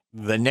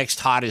the next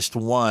hottest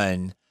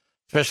one,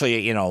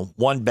 especially, you know,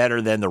 one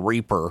better than the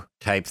Reaper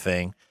type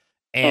thing.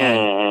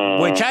 And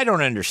which I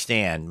don't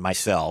understand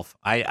myself.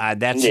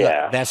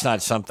 That's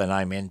not something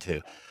I'm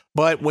into.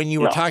 But when you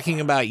were talking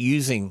about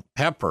using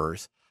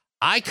peppers,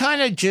 I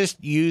kind of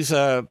just use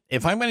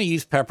if I'm going to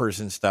use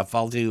peppers and stuff,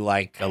 I'll do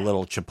like a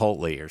little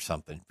chipotle or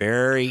something.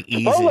 Very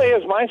easy. Chipotle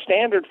is my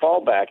standard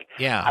fallback.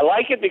 Yeah. I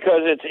like it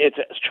because it's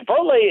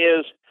chipotle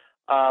is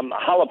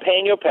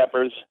jalapeno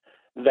peppers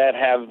that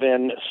have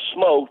been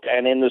smoked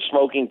and in the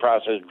smoking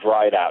process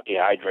dried out,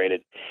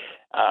 dehydrated.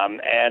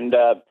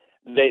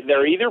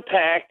 They're either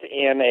packed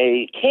in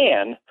a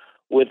can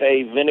with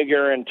a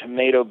vinegar and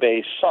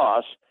tomato-based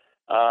sauce,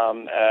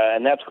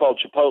 and that's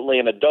called chipotle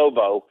and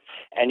adobo,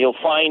 and you'll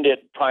find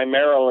it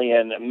primarily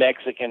in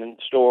Mexican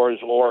stores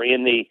or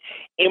in the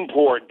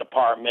import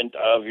department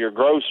of your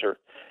grocer.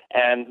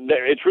 And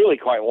it's really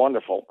quite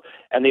wonderful.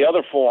 And the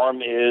other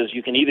form is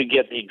you can either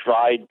get the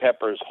dried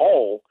peppers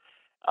whole,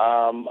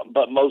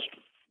 but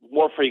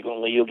more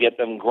frequently you'll get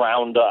them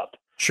ground up.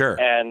 Sure.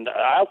 And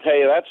I'll tell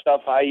you, that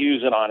stuff, I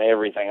use it on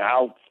everything.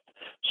 I'll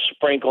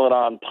sprinkle it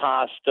on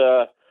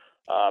pasta,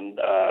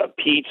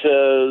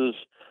 pizzas.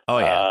 Oh,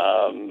 yeah.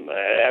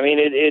 I mean,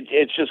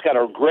 it's just got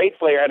a great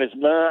flavor, and it's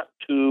not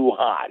too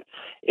hot.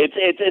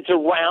 It's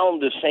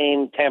around the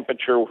same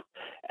temperature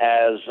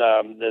as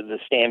the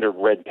standard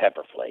red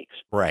pepper flakes.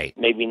 Right.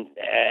 Maybe,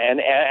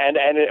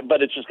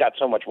 but it's just got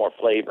so much more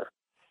flavor.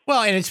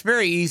 Well, and it's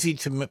very easy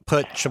to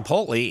put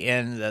chipotle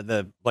in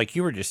the like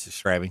you were just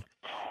describing,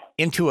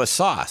 into a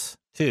sauce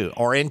too,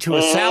 or into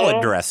a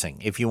salad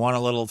dressing if you want a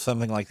little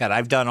something like that.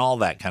 I've done all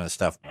that kind of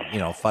stuff,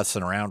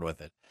 fussing around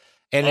with it.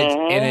 And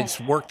it's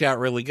worked out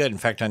really good. In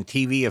fact, on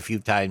TV a few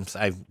times,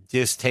 I've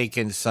just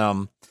taken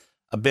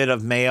a bit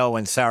of mayo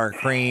and sour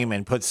cream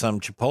and put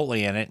some chipotle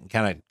in it and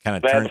kind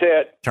of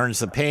turns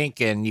the pink,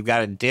 and you've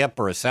got a dip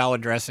or a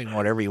salad dressing,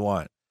 whatever you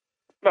want.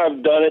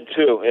 I've done it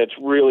too. It's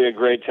really a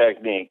great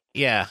technique.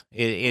 Yeah,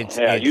 use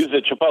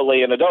the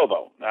chipotle and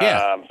adobo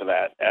for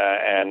that,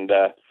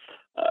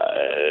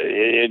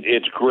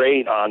 it's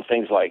great on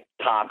things like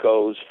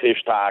tacos,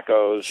 fish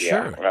tacos.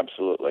 Sure. Yeah,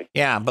 absolutely.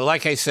 Yeah, but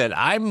like I said,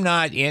 I'm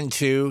not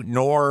into,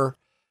 nor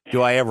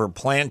do I ever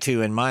plan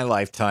to in my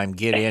lifetime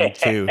get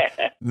into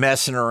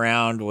messing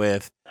around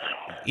with,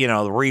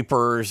 the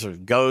reapers or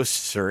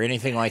ghosts or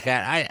anything like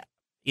that.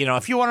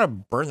 If you want to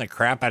burn the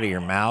crap out of your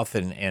mouth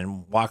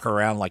and walk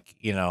around like,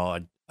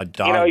 a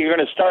dog. You're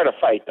going to start a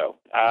fight, though.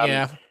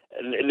 Yeah.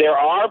 There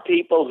are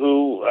people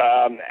who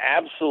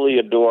absolutely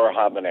adore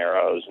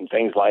habaneros and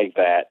things like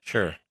that.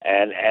 Sure.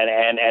 And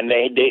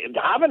they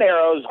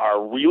habaneros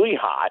are really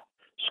hot.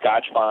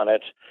 Scotch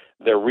bonnets,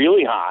 they're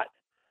really hot.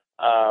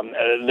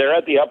 They're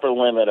at the upper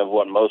limit of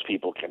what most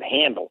people can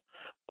handle,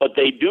 but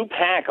they do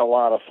pack a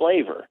lot of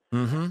flavor.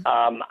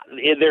 Mm-hmm.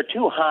 They're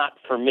too hot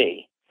for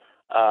me.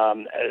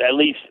 At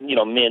least,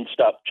 minced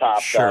up,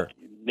 chopped up,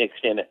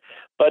 mixed in it.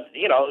 But,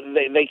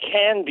 they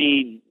can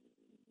be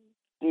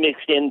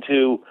mixed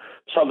into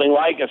something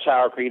like a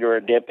sour cream or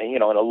a dip,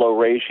 in a low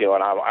ratio,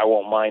 and I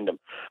won't mind them.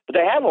 But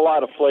they have a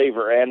lot of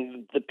flavor,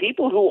 and the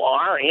people who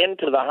are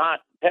into the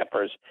hot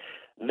peppers,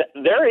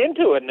 they're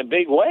into it in a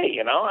big way,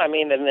 and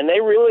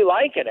they really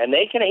like it, and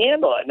they can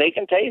handle it, and they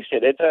can taste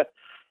it.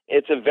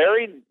 It's a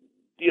very,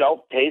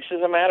 taste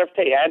is a matter of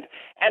taste.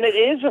 And it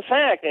is a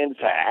fact, in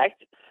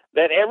fact,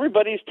 that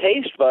everybody's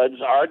taste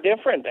buds are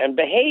different and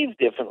behave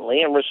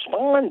differently and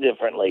respond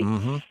differently.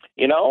 Mm-hmm.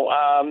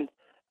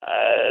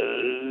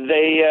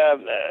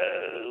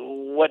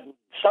 What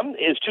some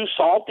is too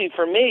salty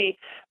for me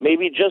may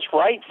be just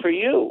right for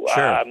you.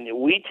 Sure.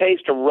 We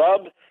taste a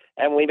rub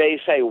and we may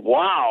say,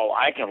 wow,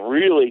 I can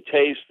really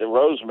taste the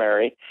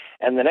rosemary.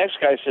 And the next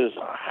guy says,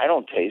 I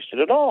don't taste it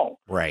at all.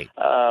 Right.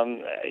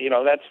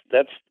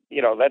 That's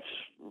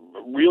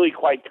really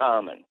quite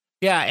common.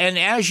 Yeah, and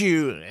as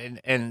you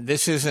and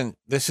this is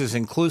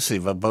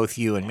inclusive of both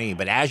you and me,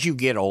 but as you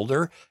get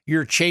older,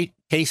 your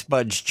taste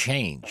buds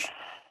change.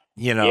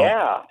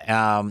 Yeah.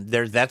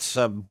 That's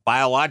a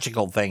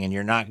biological thing, and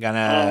you're not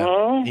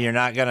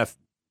gonna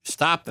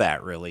stop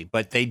that really,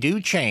 but they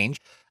do change.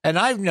 And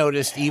I've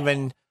noticed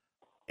even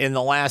in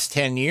the last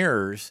 10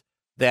 years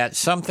that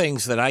some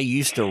things that I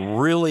used to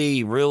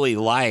really, really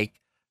like,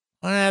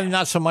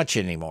 not so much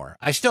anymore.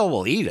 I still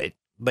will eat it,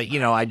 but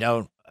I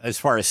don't. As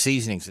far as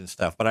seasonings and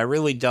stuff, but I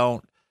really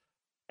don't.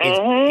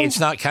 It's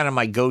not kind of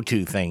my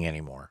go-to thing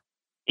anymore.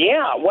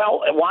 Yeah,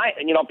 well, why?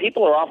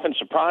 People are often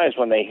surprised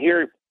when they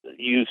hear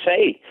you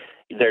say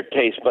their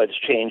taste buds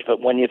change, but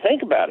when you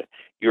think about it,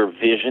 your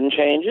vision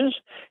changes,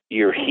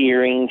 your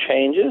hearing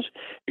changes,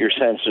 your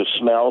sense of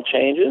smell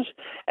changes,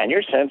 and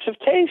your sense of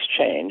taste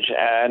change.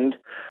 And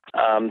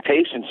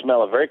taste and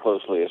smell are very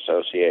closely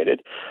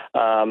associated.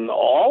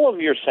 All of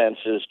your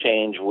senses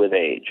change with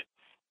age.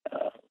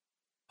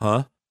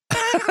 Huh?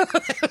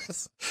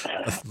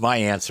 My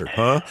answer,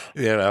 huh?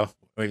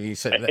 When you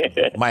said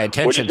that, my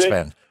attention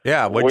span.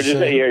 Yeah, what'd you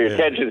say? Your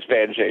attention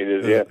span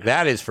changes. Yeah,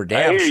 that is for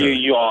damn sure. I hear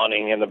you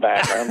yawning in the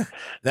background.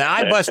 Now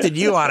I busted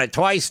you on it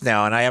twice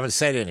now, and I haven't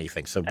said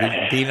anything. So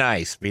be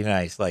nice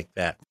like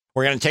that.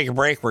 We're going to take a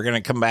break. We're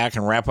going to come back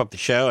and wrap up the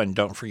show, and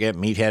don't forget,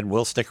 Meathead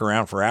will stick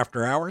around for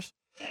after hours.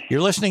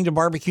 You're listening to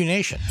Barbecue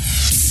Nation.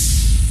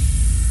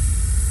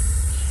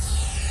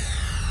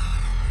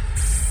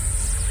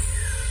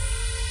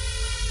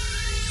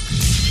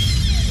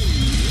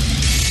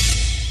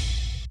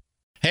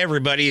 Hey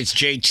everybody, it's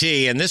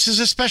JT, and this is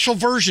a special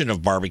version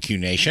of Barbecue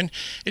Nation.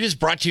 It is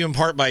brought to you in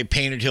part by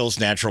Painted Hills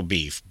Natural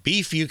Beef.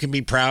 Beef you can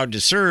be proud to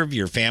serve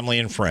your family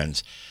and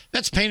friends.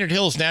 That's Painted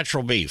Hills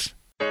Natural Beef.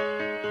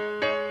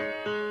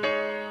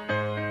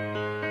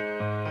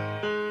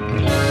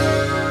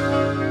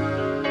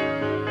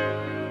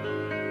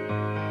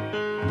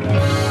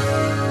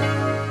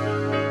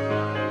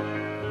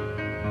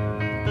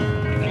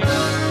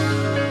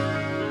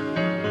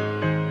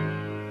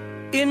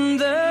 In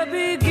the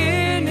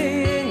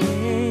beginning,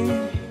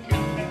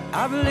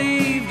 I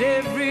believed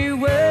every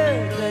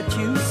word that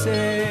you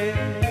said.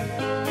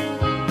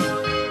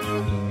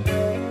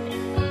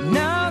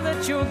 Now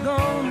that you're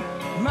gone,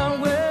 my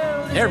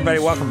world. Hey everybody,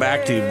 welcome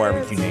back to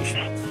Barbecue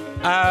Nation.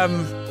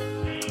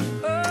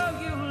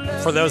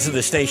 For those of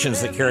the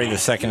stations that carry the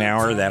second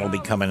hour, that'll be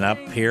coming up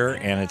here,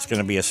 and it's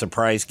going to be a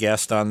surprise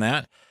guest on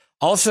that.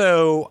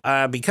 Also,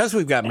 because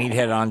we've got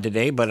Meathead on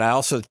today, but I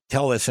also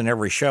tell this in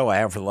every show I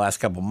have for the last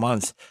couple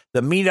months,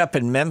 the meetup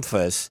in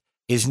Memphis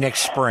is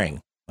next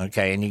spring.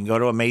 Okay, and you can go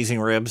to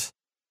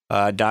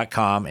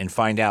AmazingRibs.com and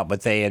find out,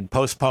 but they had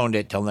postponed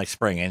it till next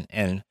spring.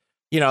 And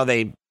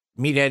Meathead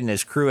and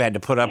his crew had to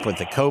put up with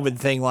the COVID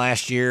thing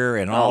last year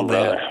and all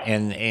that.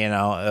 And,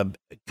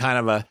 kind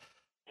of a,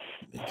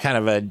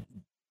 I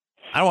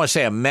don't want to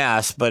say a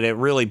mess, but it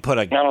really put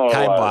a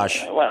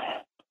kibosh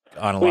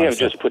on a lot we of have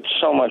stuff. just put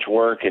so much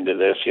work into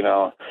this,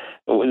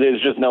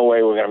 There's just no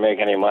way we're going to make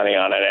any money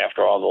on it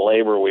after all the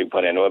labor we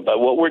put into it. But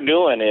what we're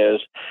doing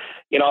is,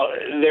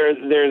 there's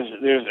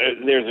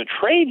a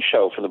trade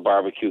show for the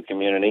barbecue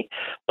community,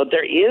 but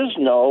there is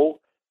no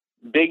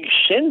big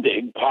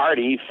shindig,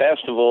 party,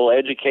 festival,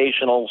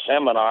 educational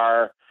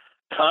seminar,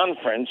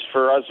 conference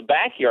for us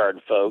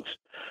backyard folks.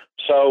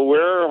 So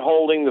we're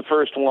holding the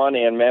first one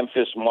in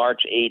Memphis,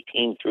 March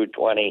 18 through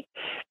 20,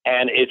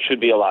 and it should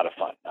be a lot of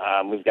fun.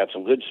 We've got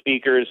some good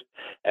speakers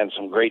and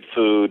some great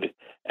food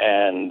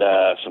and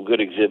some good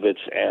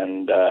exhibits,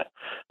 and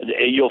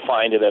you'll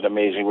find it at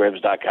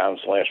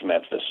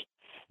AmazingRibs.com/Memphis.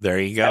 There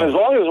you go. And as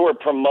long as we're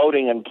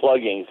promoting and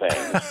plugging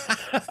things,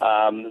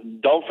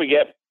 don't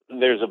forget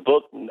there's a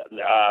book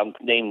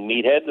named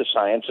Meathead, The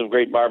Science of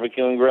Great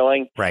Barbecue and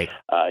Grilling. Right.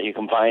 You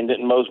can find it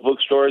in most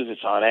bookstores.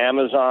 It's on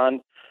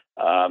Amazon.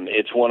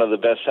 It's one of the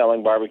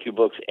best-selling barbecue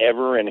books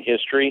ever in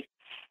history.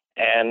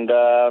 And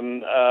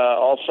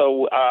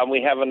also,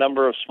 we have a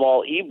number of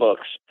small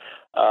ebooks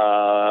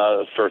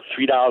for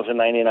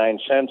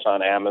 $3.99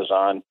 on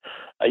Amazon.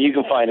 You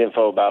can find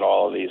info about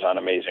all of these on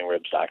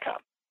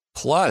AmazingRibs.com.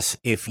 Plus,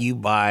 if you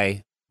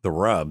buy the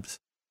rubs,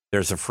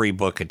 there's a free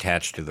book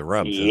attached to the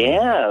rubs.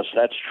 Yes,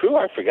 that's true.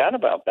 I forgot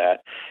about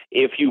that.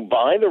 If you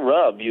buy the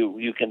rub,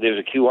 you can. There's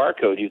a QR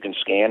code you can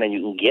scan, and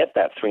you can get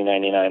that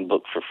 $3.99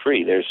 book for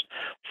free. There's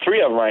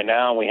 3 of them right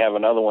now, and we have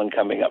another one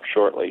coming up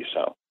shortly.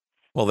 So,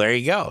 well, there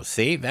you go.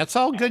 See, that's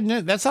all good.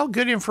 That's all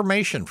good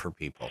information for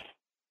people.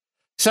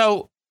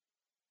 So,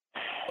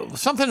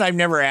 something I've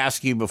never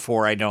asked you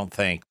before, I don't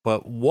think,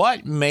 but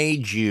what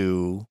made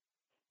you?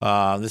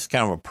 This is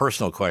kind of a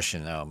personal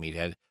question, though,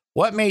 Meathead.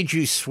 What made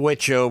you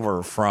switch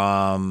over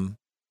from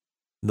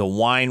the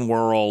wine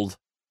world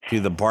to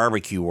the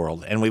barbecue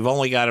world? And we've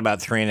only got about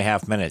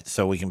 3.5 minutes,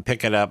 so we can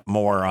pick it up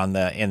more in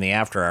the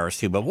after hours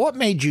too. But what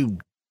made you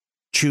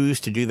choose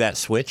to do that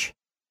switch?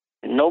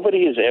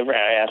 Nobody has ever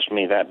asked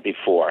me that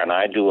before, and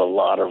I do a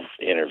lot of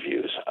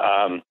interviews.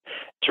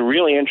 It's a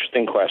really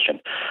interesting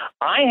question.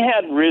 I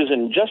had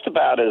risen just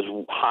about as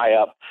high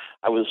up.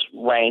 I was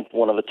ranked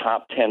one of the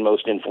top 10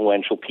 most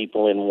influential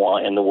people in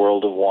the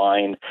world of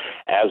wine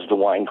as the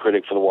wine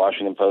critic for the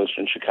Washington Post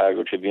and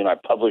Chicago Tribune. I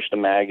published a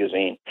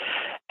magazine,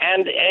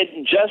 and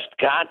it just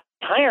got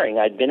tiring.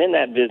 I'd been in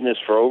that business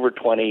for over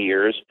 20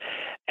 years.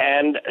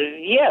 And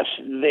yes,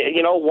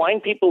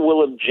 wine people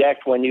will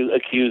object when you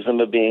accuse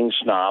them of being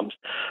snobs,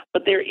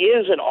 but there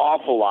is an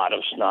awful lot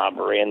of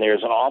snobbery and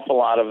there's an awful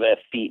lot of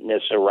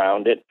effeteness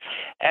around it.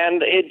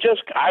 And I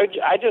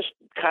just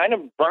kind of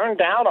burned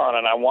out on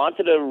it. I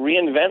wanted to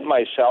reinvent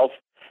myself.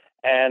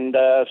 And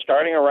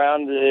starting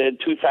around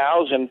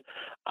 2000,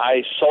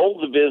 I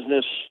sold the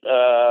business,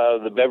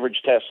 the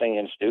Beverage Testing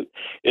Institute.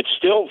 It's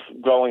still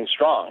growing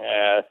strong.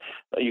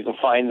 You can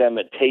find them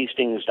at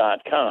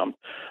tastings.com.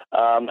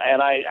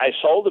 And I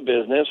sold the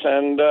business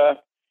and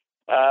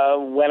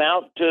went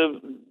out to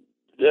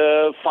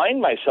find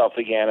myself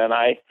again. And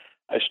I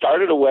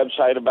started a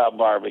website about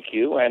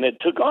barbecue, and it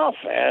took off.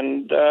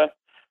 And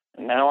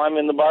now I'm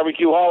in the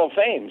Barbecue Hall of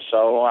Fame.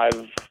 So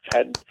I've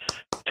had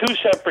 2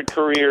 separate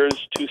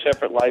careers, 2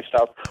 separate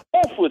lifestyles,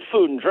 both with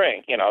food and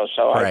drink,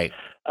 So Right.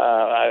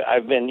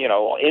 I've been,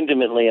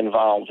 intimately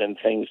involved in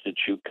things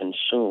that you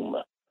consume.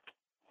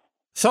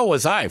 So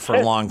was I for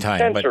a long time.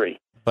 Sensory.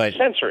 But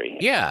sensory.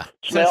 Yeah.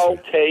 Smell,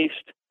 sensory.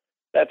 taste.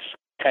 That's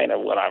kind of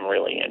what I'm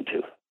really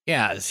into.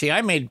 Yeah. See,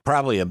 I made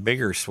probably a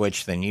bigger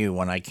switch than you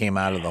when I came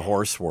out of the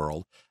horse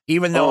world,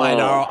 even though I'd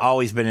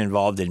always been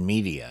involved in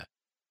media.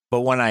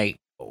 But when I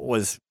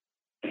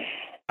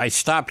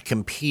stopped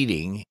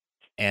competing,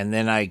 and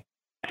then I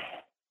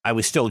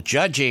was still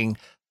judging,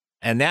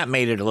 and that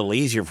made it a little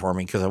easier for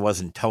me because I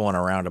wasn't towing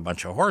around a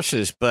bunch of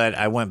horses. But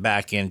I went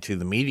back into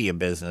the media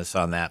business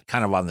on that,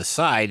 kind of on the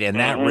side, and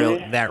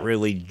that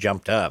really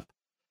jumped up.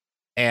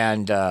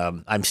 And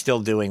I'm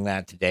still doing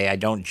that today. I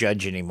don't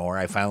judge anymore.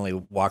 I finally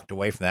walked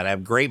away from that. I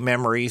have great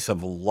memories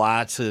of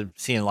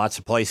seeing lots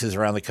of places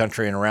around the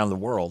country and around the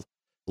world.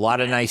 A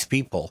lot of nice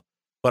people.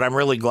 But I'm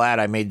really glad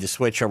I made the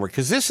switch over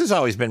because this has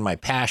always been my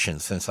passion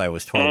since I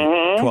was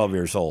 12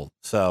 years old.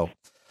 So,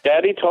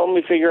 Daddy told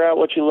me figure out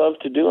what you love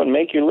to do and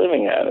make your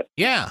living at it.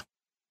 Yeah.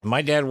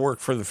 My dad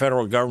worked for the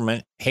federal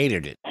government,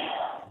 hated it,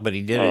 but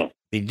he did it.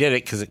 He did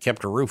it because it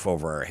kept a roof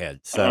over our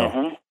head.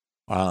 So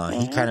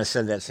he kind of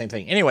said that same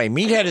thing. Anyway,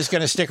 Meathead is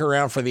going to stick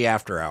around for the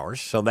after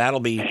hours. So that'll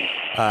be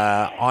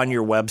on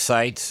your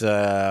websites,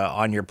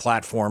 on your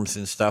platforms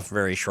and stuff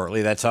very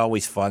shortly. That's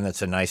always fun.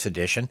 That's a nice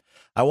addition.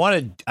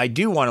 I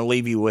do want to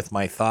leave you with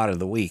my thought of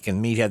the week.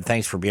 And Meathead,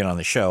 thanks for being on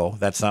the show.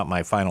 That's not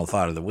my final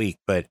thought of the week,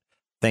 but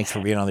thanks for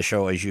being on the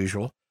show as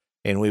usual.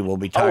 And we will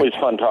be talking. Always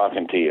fun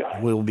talking to you.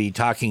 We'll be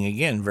talking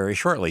again very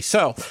shortly.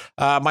 So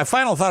my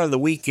final thought of the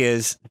week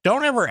is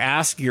don't ever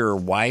ask your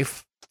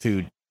wife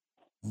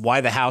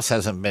why the house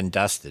hasn't been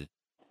dusted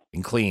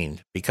and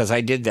cleaned, because I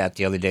did that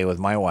the other day with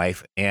my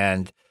wife.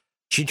 And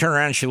she turned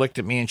around and she looked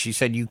at me and she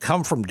said, "You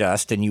come from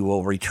dust and you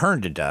will return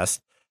to dust.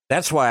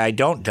 That's why I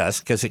don't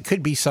dust, because it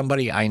could be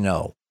somebody I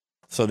know."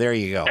 So there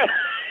you go.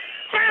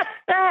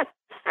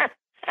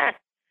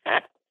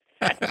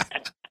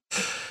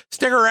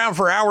 Stick around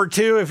for hour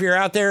 2 if you're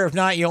out there. If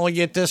not, you only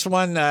get this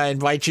one. I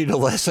invite you to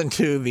listen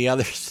to the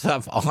other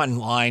stuff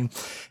online.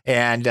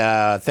 And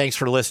thanks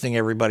for listening,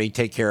 everybody.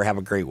 Take care. Have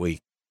a great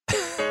week.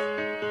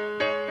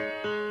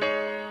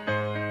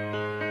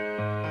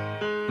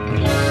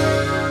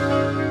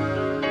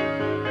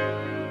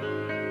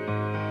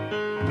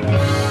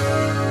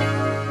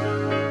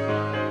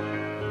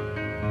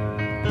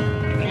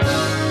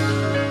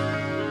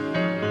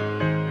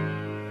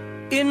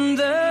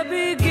 the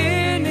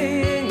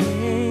beginning,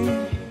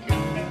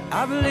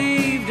 I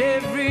believed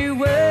every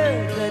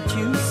word that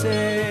you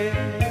said.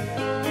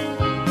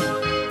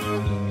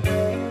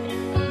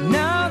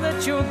 Now that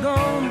you're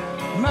gone,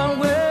 my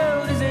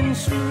world is in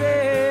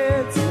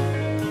shreds.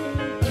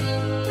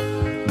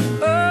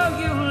 Oh,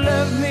 you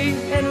loved me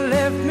and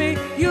left me.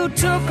 You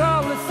took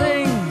all the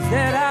things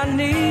that I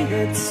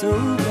needed so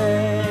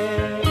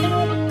bad.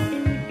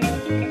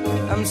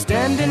 I'm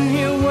standing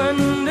here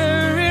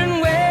wondering,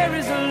 where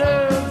is the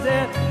love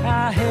that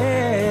I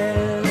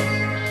had?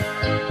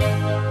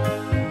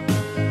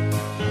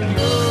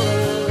 Oh,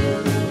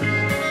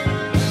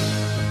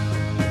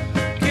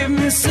 give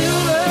me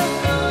silver,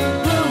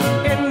 blue,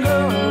 and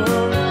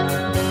gold,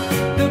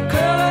 the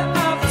color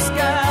of the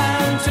sky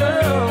and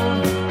tone.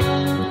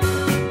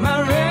 My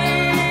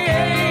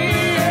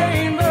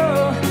rainbow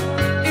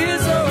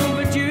is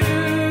overdue.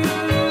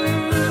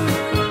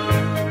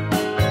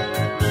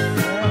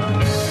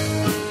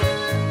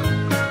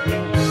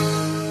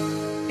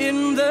 In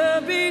the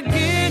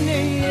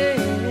beginning,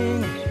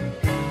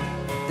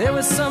 there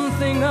was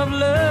something of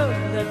love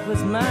that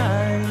was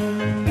mine.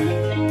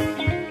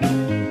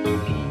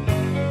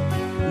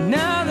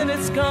 Now that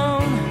it's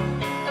gone,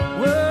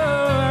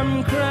 whoa, I'm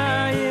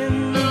crying.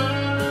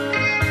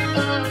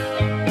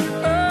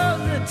 Oh,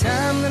 the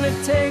time that it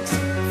takes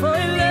for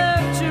a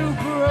love to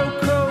grow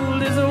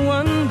cold is a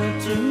wonder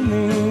to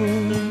me.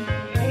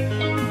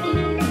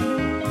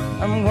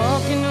 I'm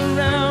walking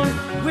around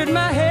with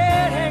my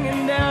head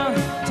hanging down.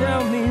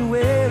 Tell me,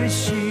 where is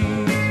she?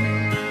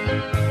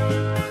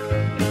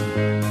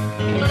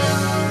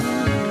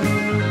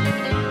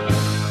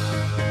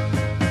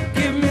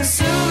 Give me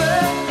silver,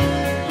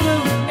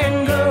 blue, and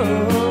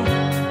gold,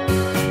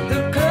 the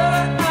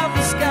color of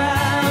the sky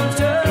and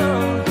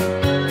tone.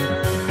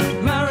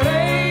 My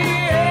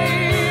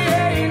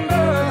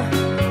rainbow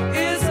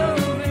is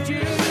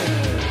overdue.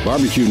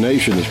 Barbecue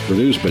Nation is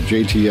produced by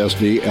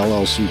JTSD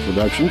LLC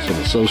Productions in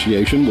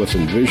association with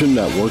Envision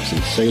Networks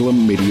and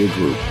Salem Media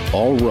Group.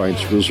 All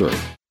rights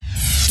reserved.